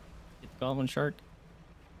to get the goblin shark.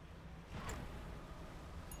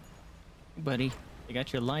 Buddy, I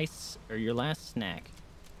got your lice or your last snack.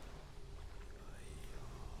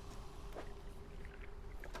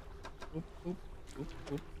 Oop, oop, oop,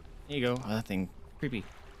 oop. There you go. Oh, that thing, creepy.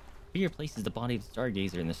 Fear places the body of the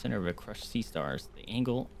stargazer in the center of a crushed sea stars. The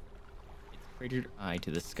angle its cratered eye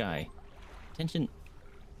to the sky. Attention.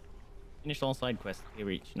 Finish all side quests. Okay,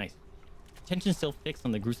 reach. Nice. Attention still fixed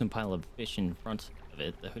on the gruesome pile of fish in front of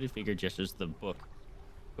it. The hooded figure gestures the book.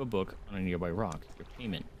 A book on a nearby rock. Your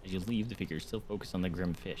payment. As you leave, the figure is still focused on the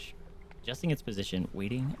grim fish. Adjusting its position,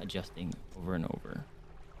 waiting, adjusting over and over.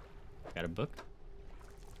 Got a book?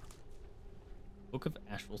 Book of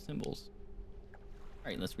Astral Symbols.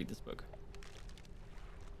 Alright, let's read this book.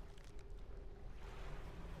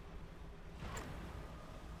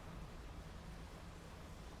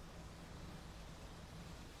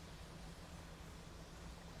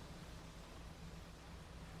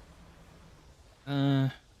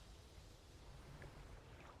 I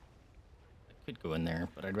could go in there,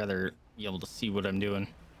 but I'd rather be able to see what I'm doing.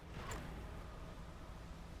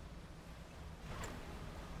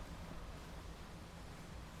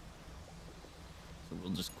 So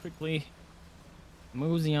we'll just quickly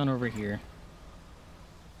mosey on over here.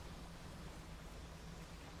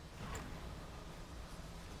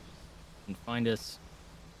 And find us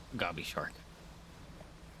a gobby shark.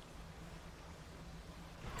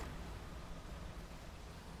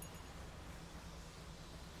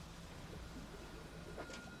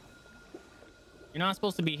 You're not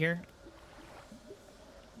supposed to be here.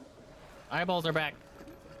 Eyeballs are back.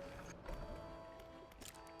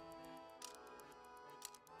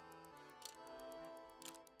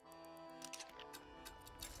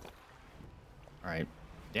 Alright.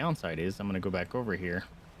 Downside is I'm gonna go back over here.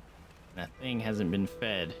 That thing hasn't been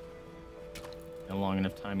fed in a long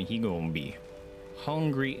enough time. He gonna be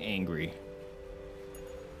hungry, angry.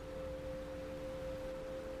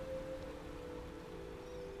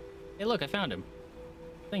 Hey, look, I found him.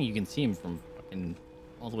 I think you can see him from fucking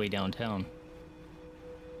all the way downtown.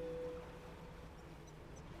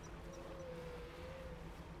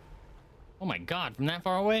 Oh my god, from that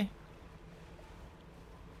far away?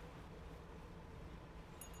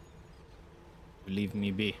 Leave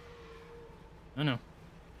me be. Oh no.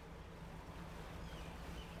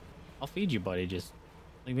 I'll feed you, buddy. Just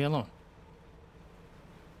leave me alone.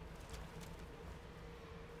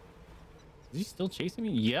 Is he still chasing me?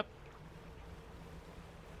 Yep.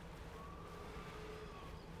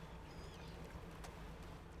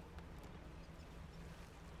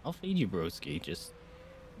 I'll feed you, broski. Just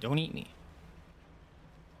don't eat me.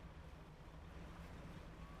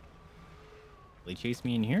 Will he chase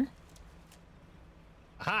me in here?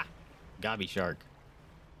 Aha! Gobby shark.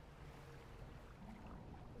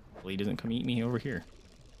 Well, he doesn't come eat me over here.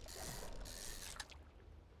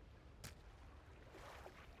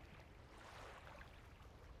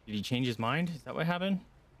 Did he change his mind? Is that what happened?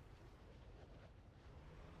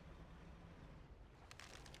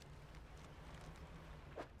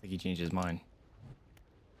 I think he changed his mind.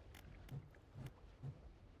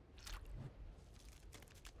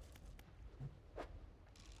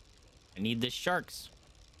 I need the sharks.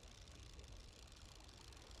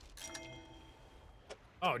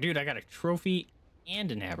 Oh, dude, I got a trophy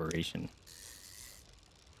and an aberration.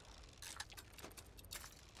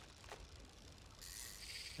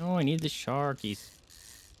 No, I need the sharkies.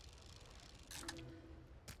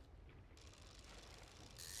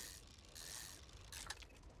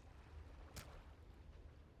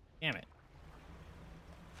 Damn it.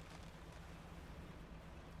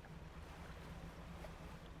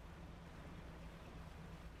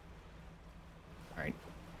 All right.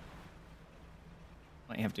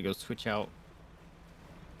 Might have to go switch out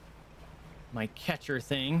my catcher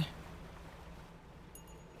thing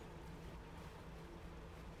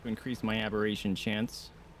to increase my aberration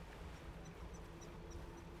chance.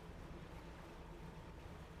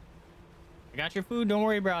 I got your food, don't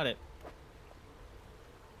worry about it.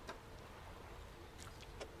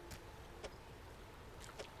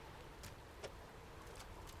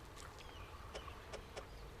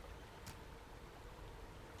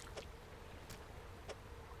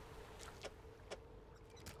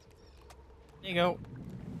 There you go.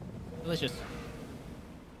 Delicious.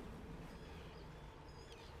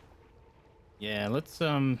 Yeah, let's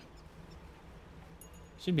should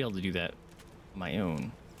be able to do that on my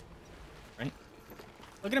own. Right?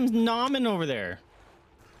 Look at him nomming over there.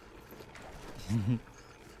 Alright,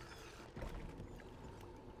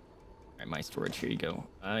 my storage, here you go.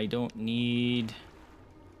 I don't need.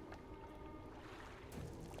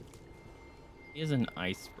 He is an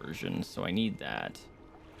ice version, so I need that.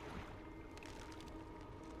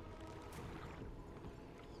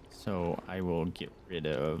 So I will get rid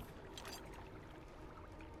of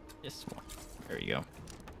this one. There you go.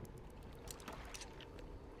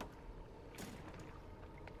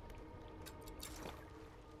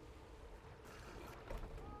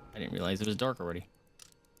 I didn't realize it was dark already.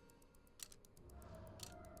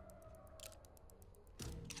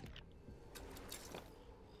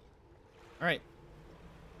 All right.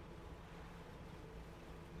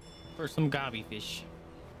 For some gobby fish.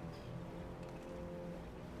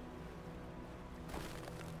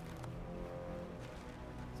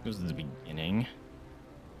 This goes to the beginning.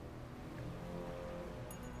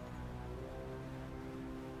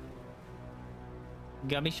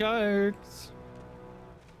 Gobby sharks.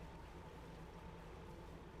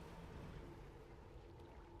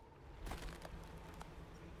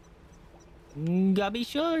 Gobby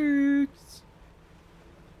sharks.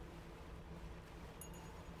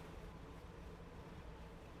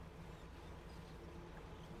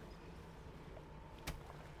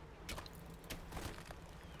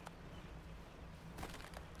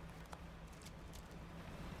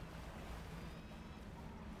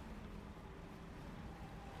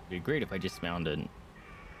 It'd be great if I just found an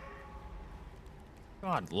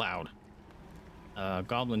God loud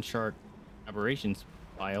goblin shark aberrations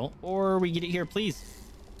file, or we get it here, please.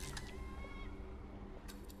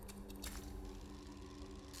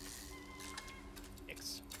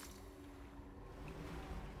 X.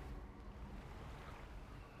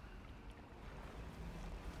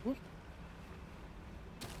 Whoop.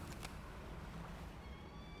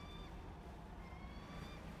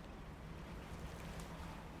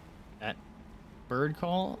 That bird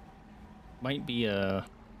call might be a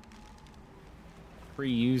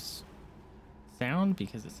pre-use sound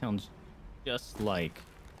because it sounds just like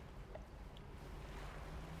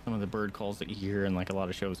some of the bird calls that you hear in like a lot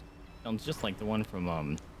of shows. Sounds just like the one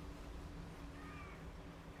from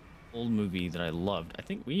old movie that I loved. I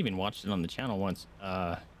think we even watched it on the channel once.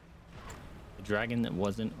 The Dragon That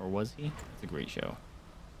Wasn't, or Was He? It's a great show.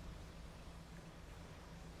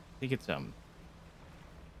 I think it's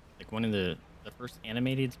like one of the first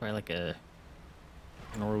animated. It's probably like a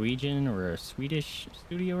Norwegian or a Swedish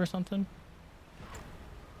studio or something.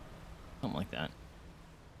 Something like that.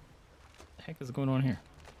 What the heck is going on here?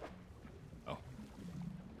 Oh.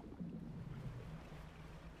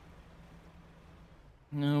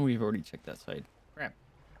 No, we've already checked that side. Crap.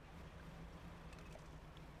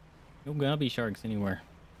 No gobby sharks anywhere.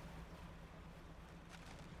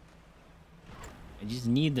 I just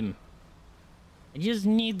need them. I just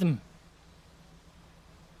need them.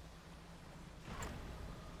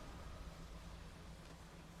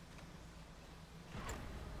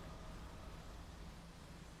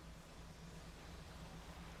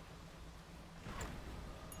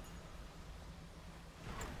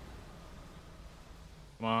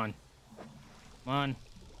 Come on. Come on.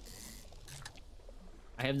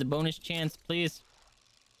 I have the bonus chance, please.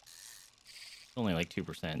 It's only like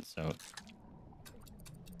 2%, so.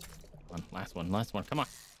 Come on, last one, last one. Come on.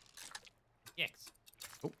 Yes.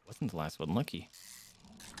 Oh, wasn't the last one lucky?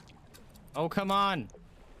 Oh, come on.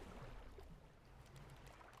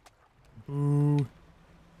 Boo.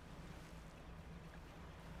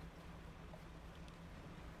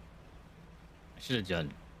 I should have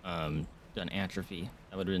done atrophy.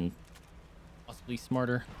 That would have been possibly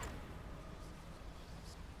smarter.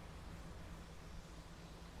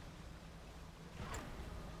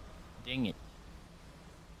 Dang it.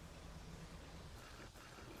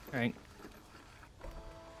 All right.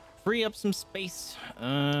 Free up some space.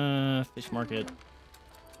 Fish market.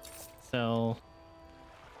 Sell.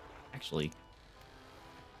 Actually,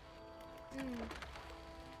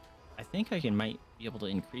 I think I might be able to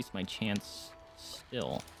increase my chance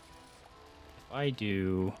still. If I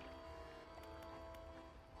do.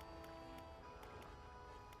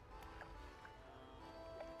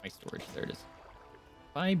 My storage, there it is.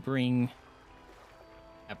 If I bring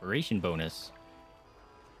aberration bonus.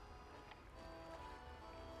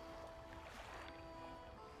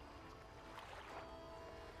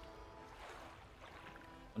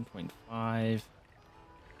 $1.5.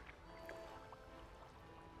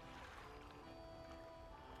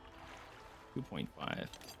 $2.5.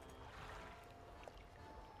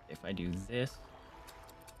 If I do this,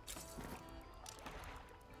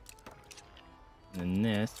 and then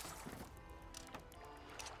this,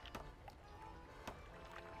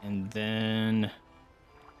 and then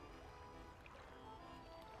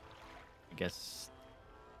I guess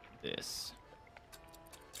this.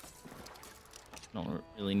 Don't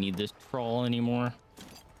really need this troll anymore.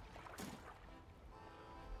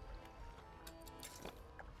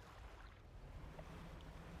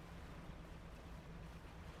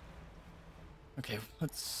 Okay,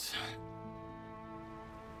 let's.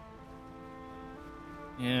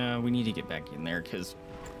 Yeah, we need to get back in there because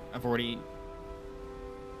I've already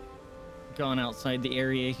gone outside the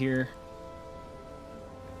area here.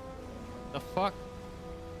 The fuck?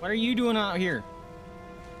 What are you doing out here?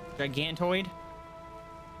 Gigantoid?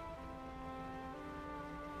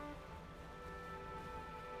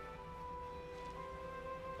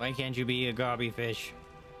 Why can't you be a gobby fish?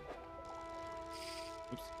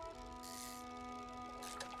 Oops.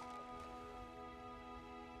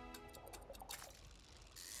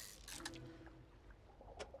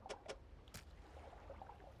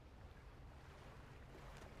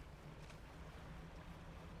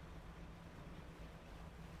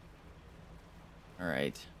 All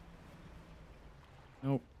right.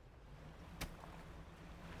 Nope.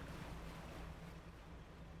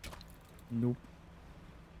 Nope.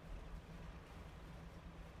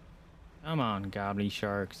 Come on, gobbly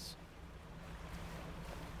sharks.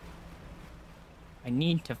 I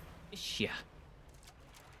need to fish ya.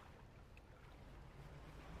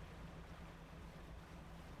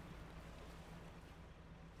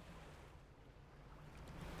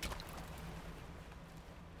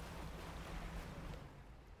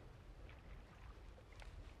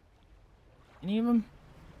 Any of them?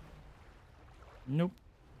 Nope.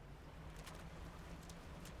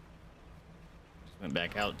 Just went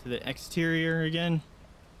back out to the exterior again.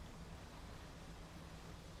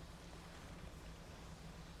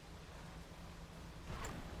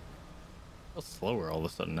 Feel slower all of a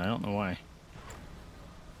sudden. I don't know why.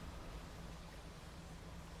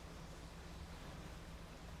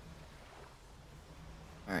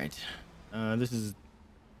 All right. This is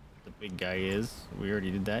the big guy is. We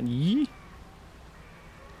already did that. Yee.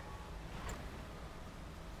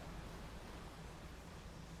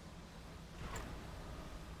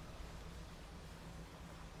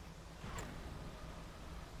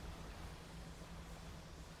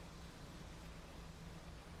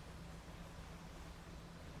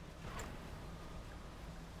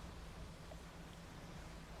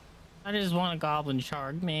 I just want a goblin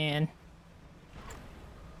shark, man.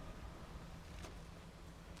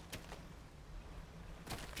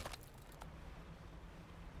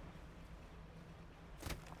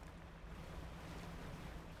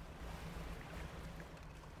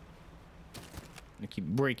 I keep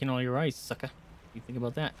breaking all your ice, sucker. What do you think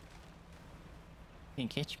about that? Can't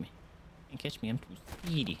catch me. Can't catch me. I'm too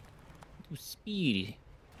speedy. I'm too speedy.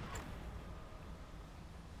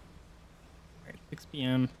 All right, 6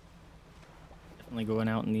 p.m. Definitely going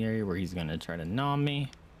out in the area where he's gonna try to nom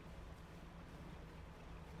me.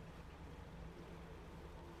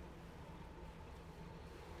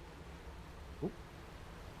 Oop.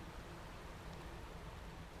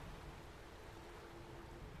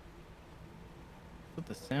 What's with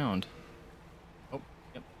the sound? Oh,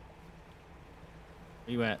 yep.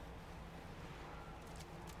 Where you at?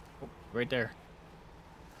 Oh, right there.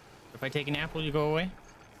 If I take an apple, you go away.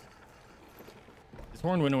 His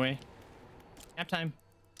horn went away. Nap time.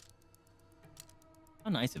 How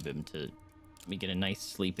nice of him to let me get a nice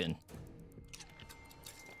sleep in.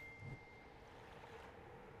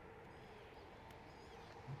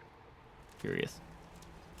 Curious.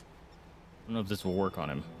 I don't know if this will work on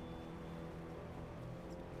him.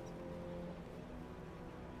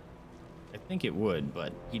 I think it would,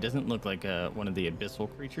 but he doesn't look like one of the abyssal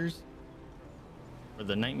creatures or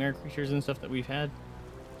the nightmare creatures and stuff that we've had.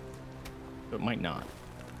 So it might not.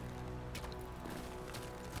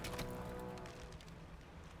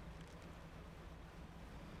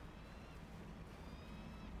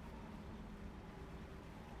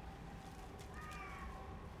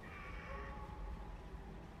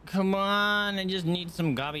 Come on, I just need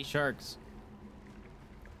some gobby sharks.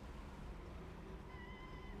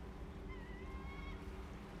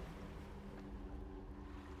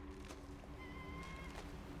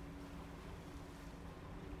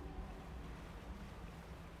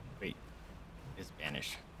 Wait, it's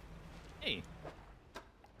Spanish. Hey, I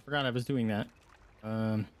forgot I was doing that.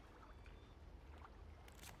 When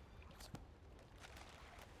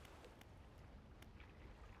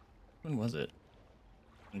was it?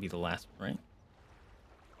 Gonna be the last one, right?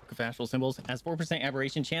 Book of Astral Symbols has 4%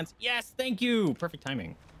 aberration chance. Yes, thank you. Perfect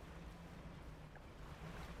timing.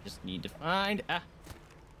 Just need to find a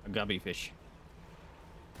gubby fish.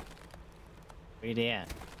 Where they at?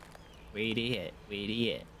 Where they at? Where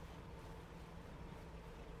they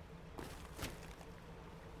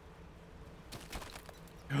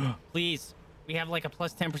at? Please, we have like a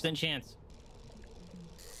plus 10% chance.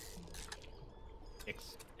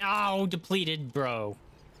 6. Oh, depleted, bro.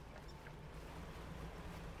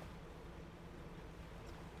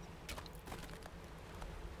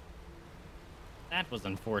 That was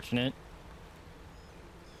unfortunate.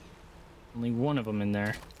 Only one of them in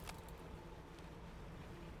there.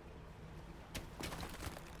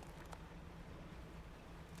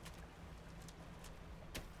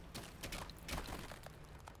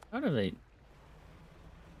 How did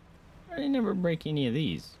I never break any of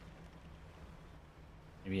these?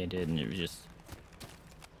 Maybe I did and it was just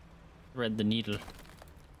thread the needle.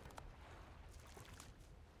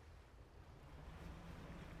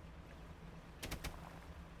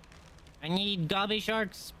 I need gobby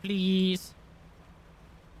sharks, please.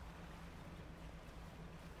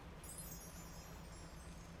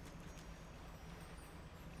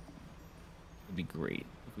 Would be great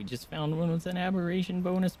if we just found one with an aberration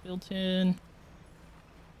bonus built in.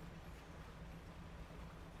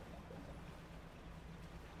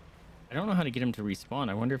 I don't know how to get him to respawn.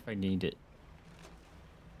 I wonder if I need it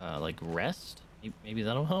like rest. Maybe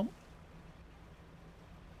that'll help.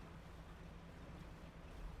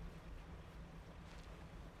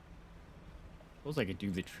 Suppose I could do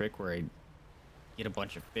the trick where I get a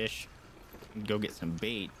bunch of fish and go get some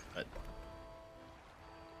bait, but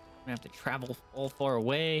I'm gonna have to travel all far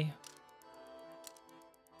away.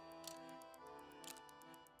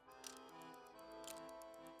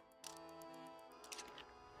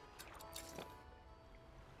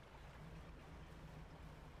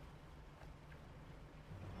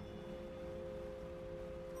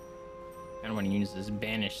 I don't want to use this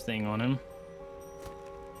banish thing on him.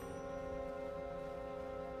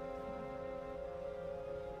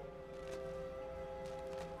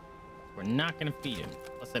 We're not gonna feed him.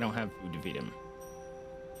 Plus I don't have food to feed him.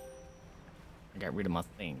 I got rid of my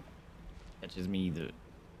thing. Catches me the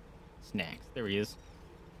snacks. There he is.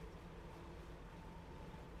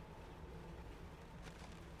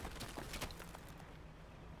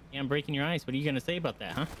 Yeah, I'm breaking your ice. What are you gonna say about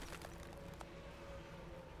that, huh?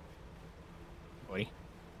 Boy.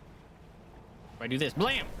 If I do this,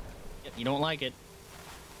 blam! Yep, you don't like it.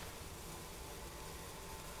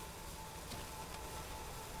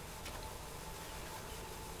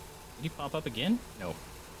 Did he pop up again? No.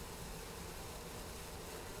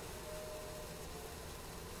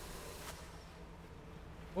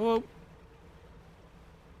 Whoa.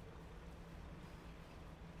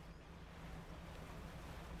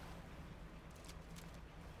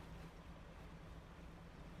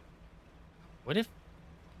 What if...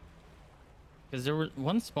 Because there was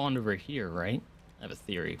one spawned over here, right? I have a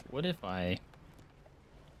theory. What if I...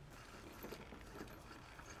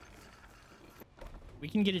 We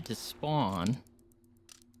can get it to spawn.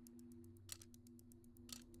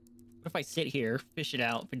 What if I sit here, fish it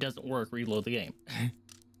out? If it doesn't work, reload the game.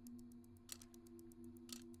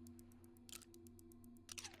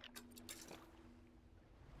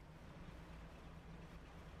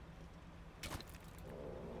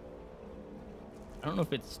 I don't know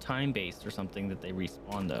if it's time-based or something that they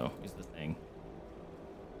respawn, though, is the thing.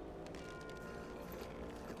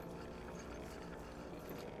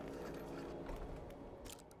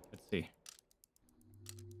 Let's see.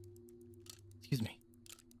 Excuse me.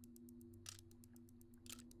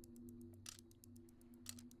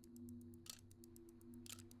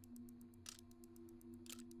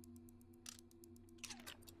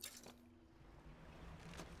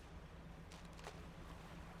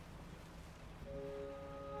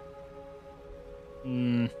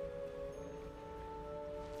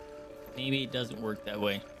 Maybe it doesn't work that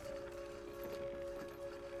way.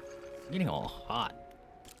 I'm getting all hot.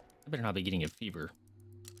 I better not be getting a fever.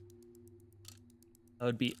 That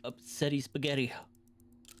would be upsetty spaghetti.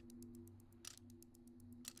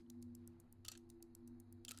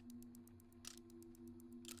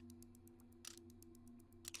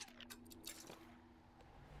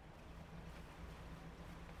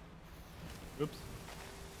 Oops.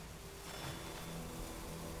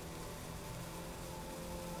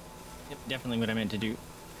 Yep, definitely what I meant to do.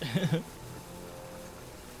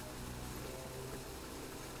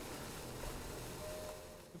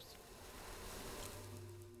 Oops.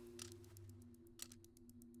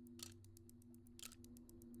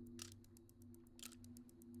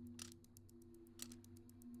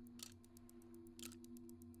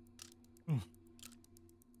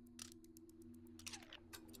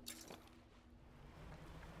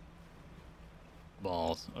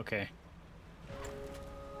 Balls. Okay.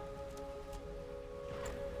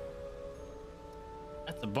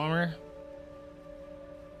 That's a bummer.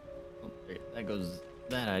 Oh, there goes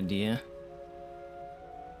that idea.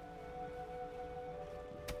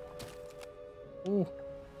 Ooh.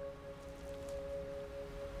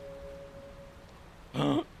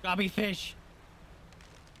 Gobby fish.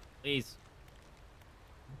 Please.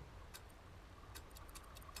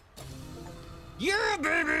 Yeah,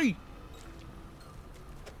 baby!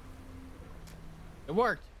 It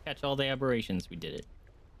worked. Catch all the aberrations. We did it.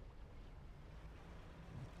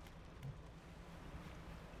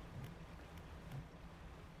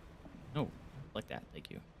 Oh, like that. Thank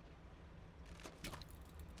you. All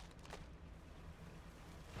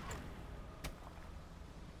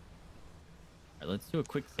right, let's do a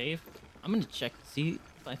quick save. I'm gonna check to see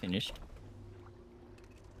if I finished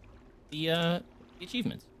the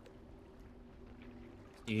achievements.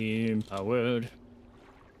 Steam powered.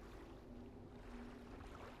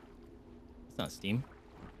 It's not Steam.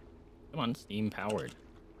 Come on, Steam powered.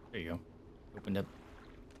 There you go. Opened up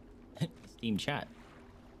Steam chat.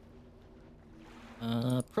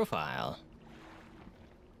 Profile.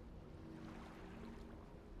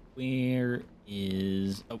 Where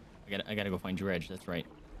is... Oh, I gotta go find Dredge. That's right.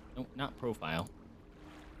 No, not profile.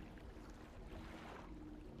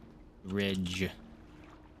 Dredge.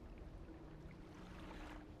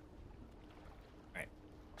 Alright.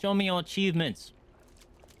 Show me your achievements.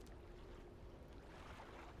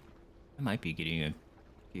 I might be getting a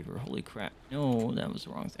fever. Holy crap. No, that was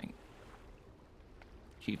the wrong thing.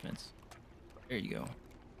 Achievements. There you go.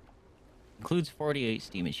 Includes 48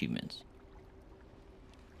 Steam achievements.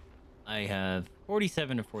 I have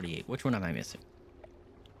 47 to 48. Which one am I missing?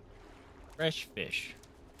 Fresh fish.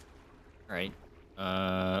 Alright.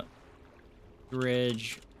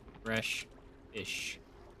 Dredge. Fresh fish.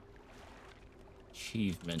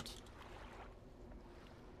 Achievement.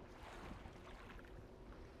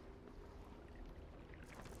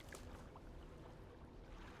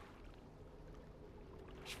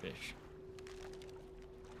 Fish.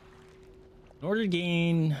 In order to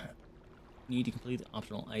gain, you need to complete the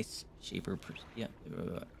optional ice shaper. Yeah.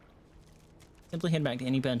 Simply head back to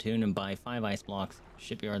any pontoon and buy 5 ice blocks at the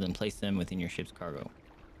shipyard, then place them within your ship's cargo.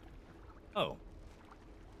 Oh.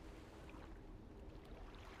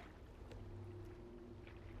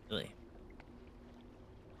 Really?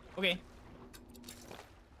 Okay.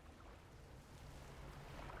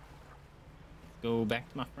 go back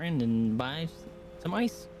to my friend and buy some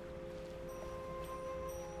ice.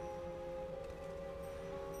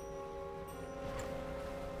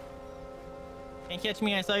 Can't catch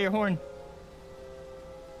me. I saw your horn.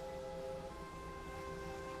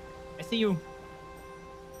 I see you.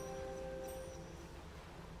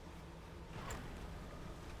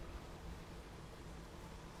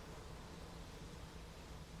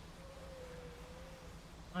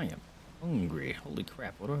 I am hungry. Holy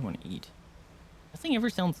crap. What do I want to eat? Nothing ever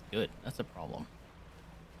sounds good. That's a problem.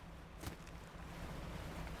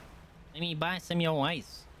 Let me buy some of your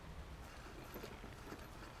ice.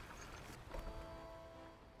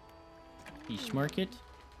 Fish market.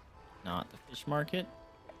 Not the fish market.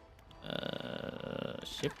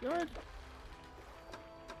 Shipyard?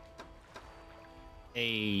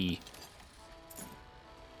 Hey.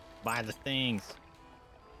 Buy the things.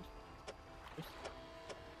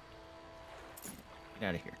 Get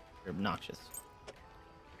out of here. You're obnoxious.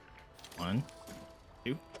 1,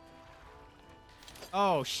 2.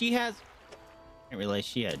 Oh, she has... I didn't realize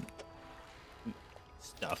she had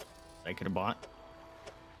stuff that I could have bought.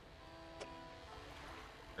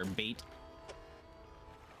 Or bait.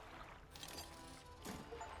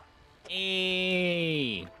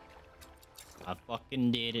 Hey! I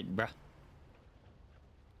fucking did it, bruh.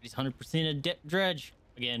 It's 100% a dredge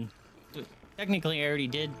again. Technically, I already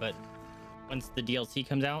did, but once the DLC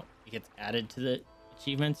comes out, it gets added to the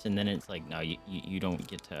achievements, and then it's like, no, you don't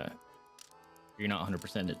get to. You're not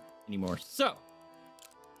 100% it anymore. So,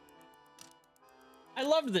 I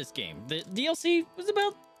loved this game. The DLC was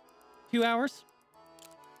about 2 hours.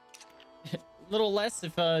 A little less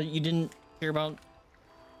if you didn't care about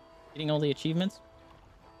getting all the achievements.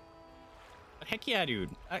 But heck yeah, dude.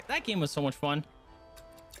 That game was so much fun.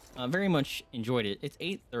 Very much enjoyed it. It's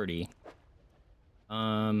 8:30.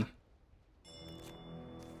 I'm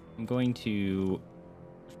going to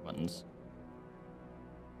push buttons.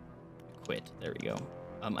 Quit. There we go.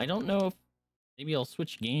 I don't know if maybe I'll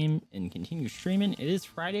switch game and continue streaming. It is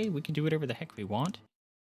Friday. We can do whatever the heck we want.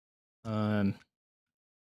 I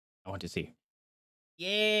want to see.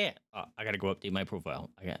 Yeah. I gotta go update my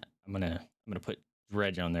profile. I'm gonna put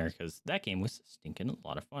Dredge on there because that game was stinking a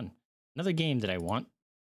lot of fun. Another game that I want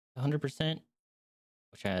 100%,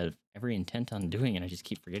 which I have every intent on doing, and I just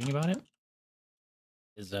keep forgetting about it,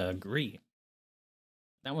 is Gree.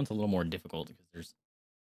 That one's a little more difficult because there's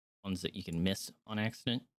ones that you can miss on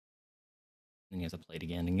accident, and you have to play it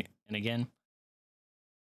again and again.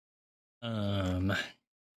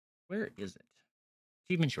 Where is it?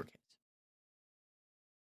 Achievement shortcuts.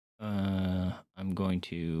 I'm going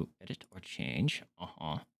to edit or change.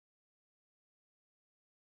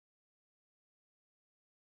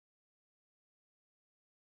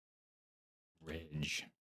 Ridge.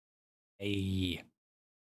 Hey.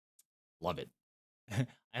 Love it. I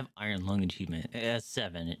have Iron Lung achievement. It has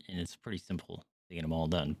 7, and it's pretty simple to get them all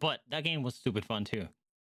done. But that game was stupid fun too.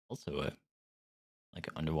 Also, like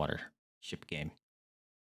an underwater ship game.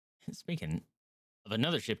 Speaking of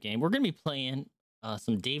another ship game, we're gonna be playing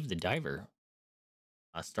some Dave the Diver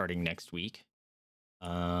starting next week.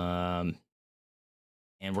 And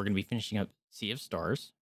we're gonna be finishing up Sea of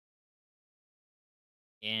Stars.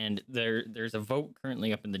 And there's a vote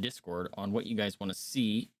currently up in the Discord on what you guys want to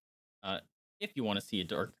see. If you want to see a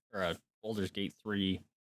Baldur's Gate 3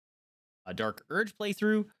 Dark Urge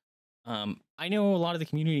playthrough. I know a lot of the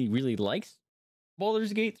community really likes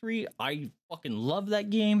Baldur's Gate 3. I fucking love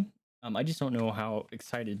that game. I just don't know how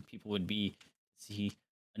excited people would be to see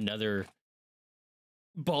another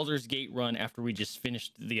Baldur's Gate run after we just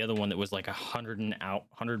finished the other one that was like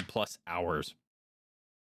 100 plus hours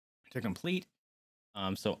to complete.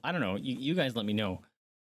 So I don't know. You guys let me know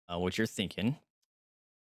what you're thinking.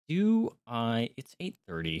 It's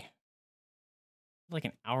 8:30. Like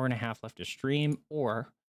an hour and a half left to stream,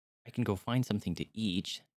 or I can go find something to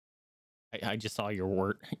eat. I just saw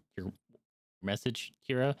your message,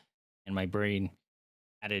 Kira, and my brain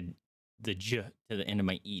added the j to the end of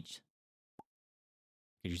my eat.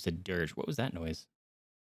 Because you said dirge. What was that noise?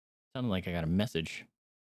 Sounded like I got a message.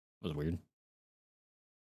 It was weird.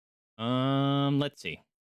 Let's see.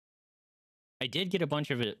 I did get a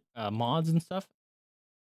bunch of it mods and stuff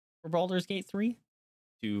for Baldur's Gate 3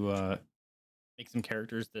 to make some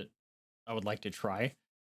characters that I would like to try.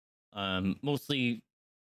 Mostly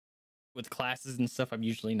with classes and stuff I'm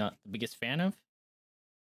usually not the biggest fan of.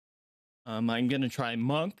 I'm gonna try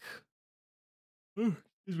Monk. Ooh,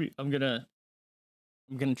 excuse me. I'm gonna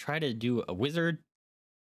try to do a wizard.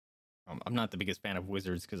 I'm not the biggest fan of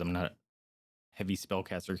wizards because I'm not a heavy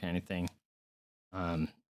spellcaster kind of thing. Yeah.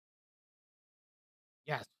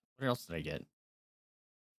 What else did I get?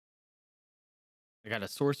 I got a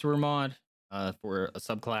sorcerer mod for a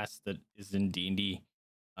subclass that is in D&D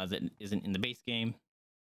that isn't in the base game.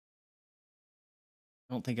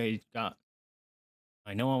 I don't think I got.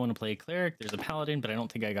 I know I want to play a cleric. There's a paladin, but I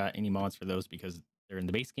don't think I got any mods for those because they're in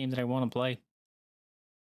the base game that I want to play.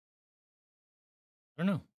 I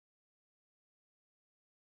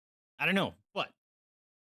don't know, but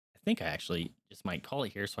I think I actually just might call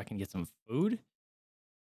it here so I can get some food.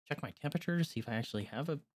 Check my temperature to see if I actually have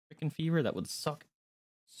a freaking fever. That would suck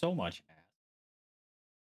so much ass.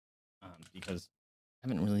 Because I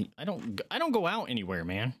haven't really. I don't go out anywhere,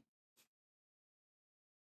 man.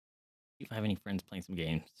 See if I have any friends playing some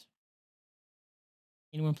games.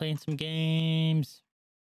 Anyone playing some games?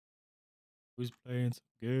 Who's playing some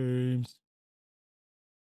games?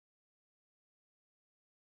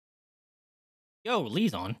 Yo,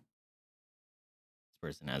 Lee's on. This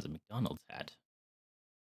person has a McDonald's hat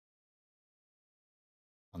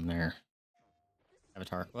on their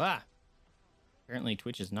avatar. Ah! Apparently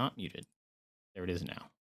Twitch is not muted. There it is now.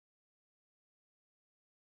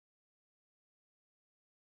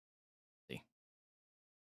 Let's see.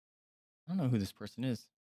 I don't know who this person is.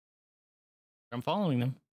 But I'm following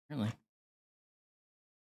them, apparently.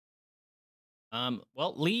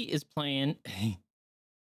 Well, Lee is playing.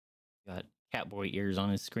 Got Catboy ears on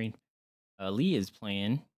his screen. Lee is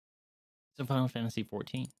playing some Final Fantasy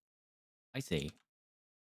 14. I say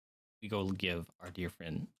we go give our dear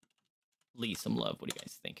friend Lee some love. What do you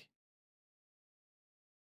guys think?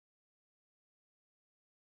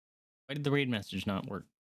 Why did the raid message not work?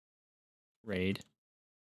 Raid.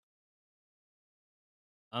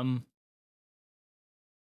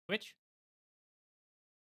 Twitch?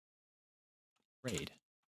 Raid.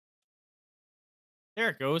 There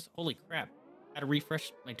it goes. Holy crap. Gotta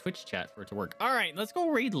refresh my Twitch chat for it to work. All right, let's go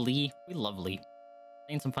raid Lee. We love Lee.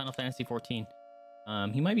 Playing some Final Fantasy 14.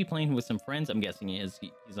 He might be playing with some friends. I'm guessing he is.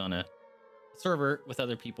 He's on a server with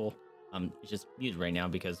other people. He's just muted right now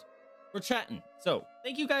because we're chatting. So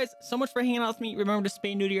thank you guys so much for hanging out with me. Remember to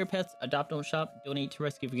spay new to your pets. Adopt, don't shop. Donate to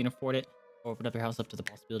rescue if you can afford it. Or open up your house up to the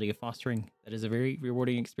possibility of fostering. That is a very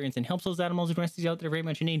rewarding experience and helps those animals and rescues out there very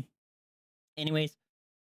much in need. Anyways,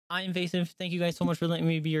 I'm Vaesive. Thank you guys so much for letting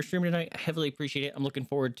me be your streamer tonight. I heavily appreciate it. I'm looking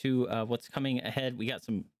forward to what's coming ahead. We got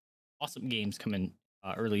some awesome games coming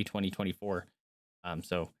early 2024.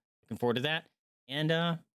 So looking forward to that. And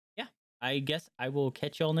yeah, I guess I will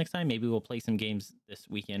catch y'all next time. Maybe we'll play some games this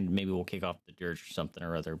weekend. Maybe we'll kick off the Dirge or something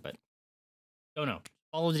or other. But don't know.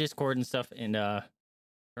 Follow the Discord and stuff and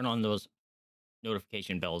turn on those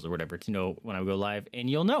notification bells or whatever to know when I go live. And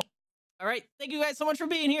you'll know. All right. Thank you guys so much for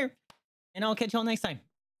being here. And I'll catch y'all next time.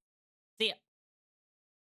 See ya.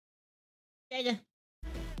 Get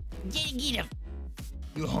him.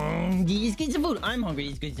 You hungry? Let's get some food. I'm hungry.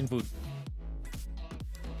 Let's get some food.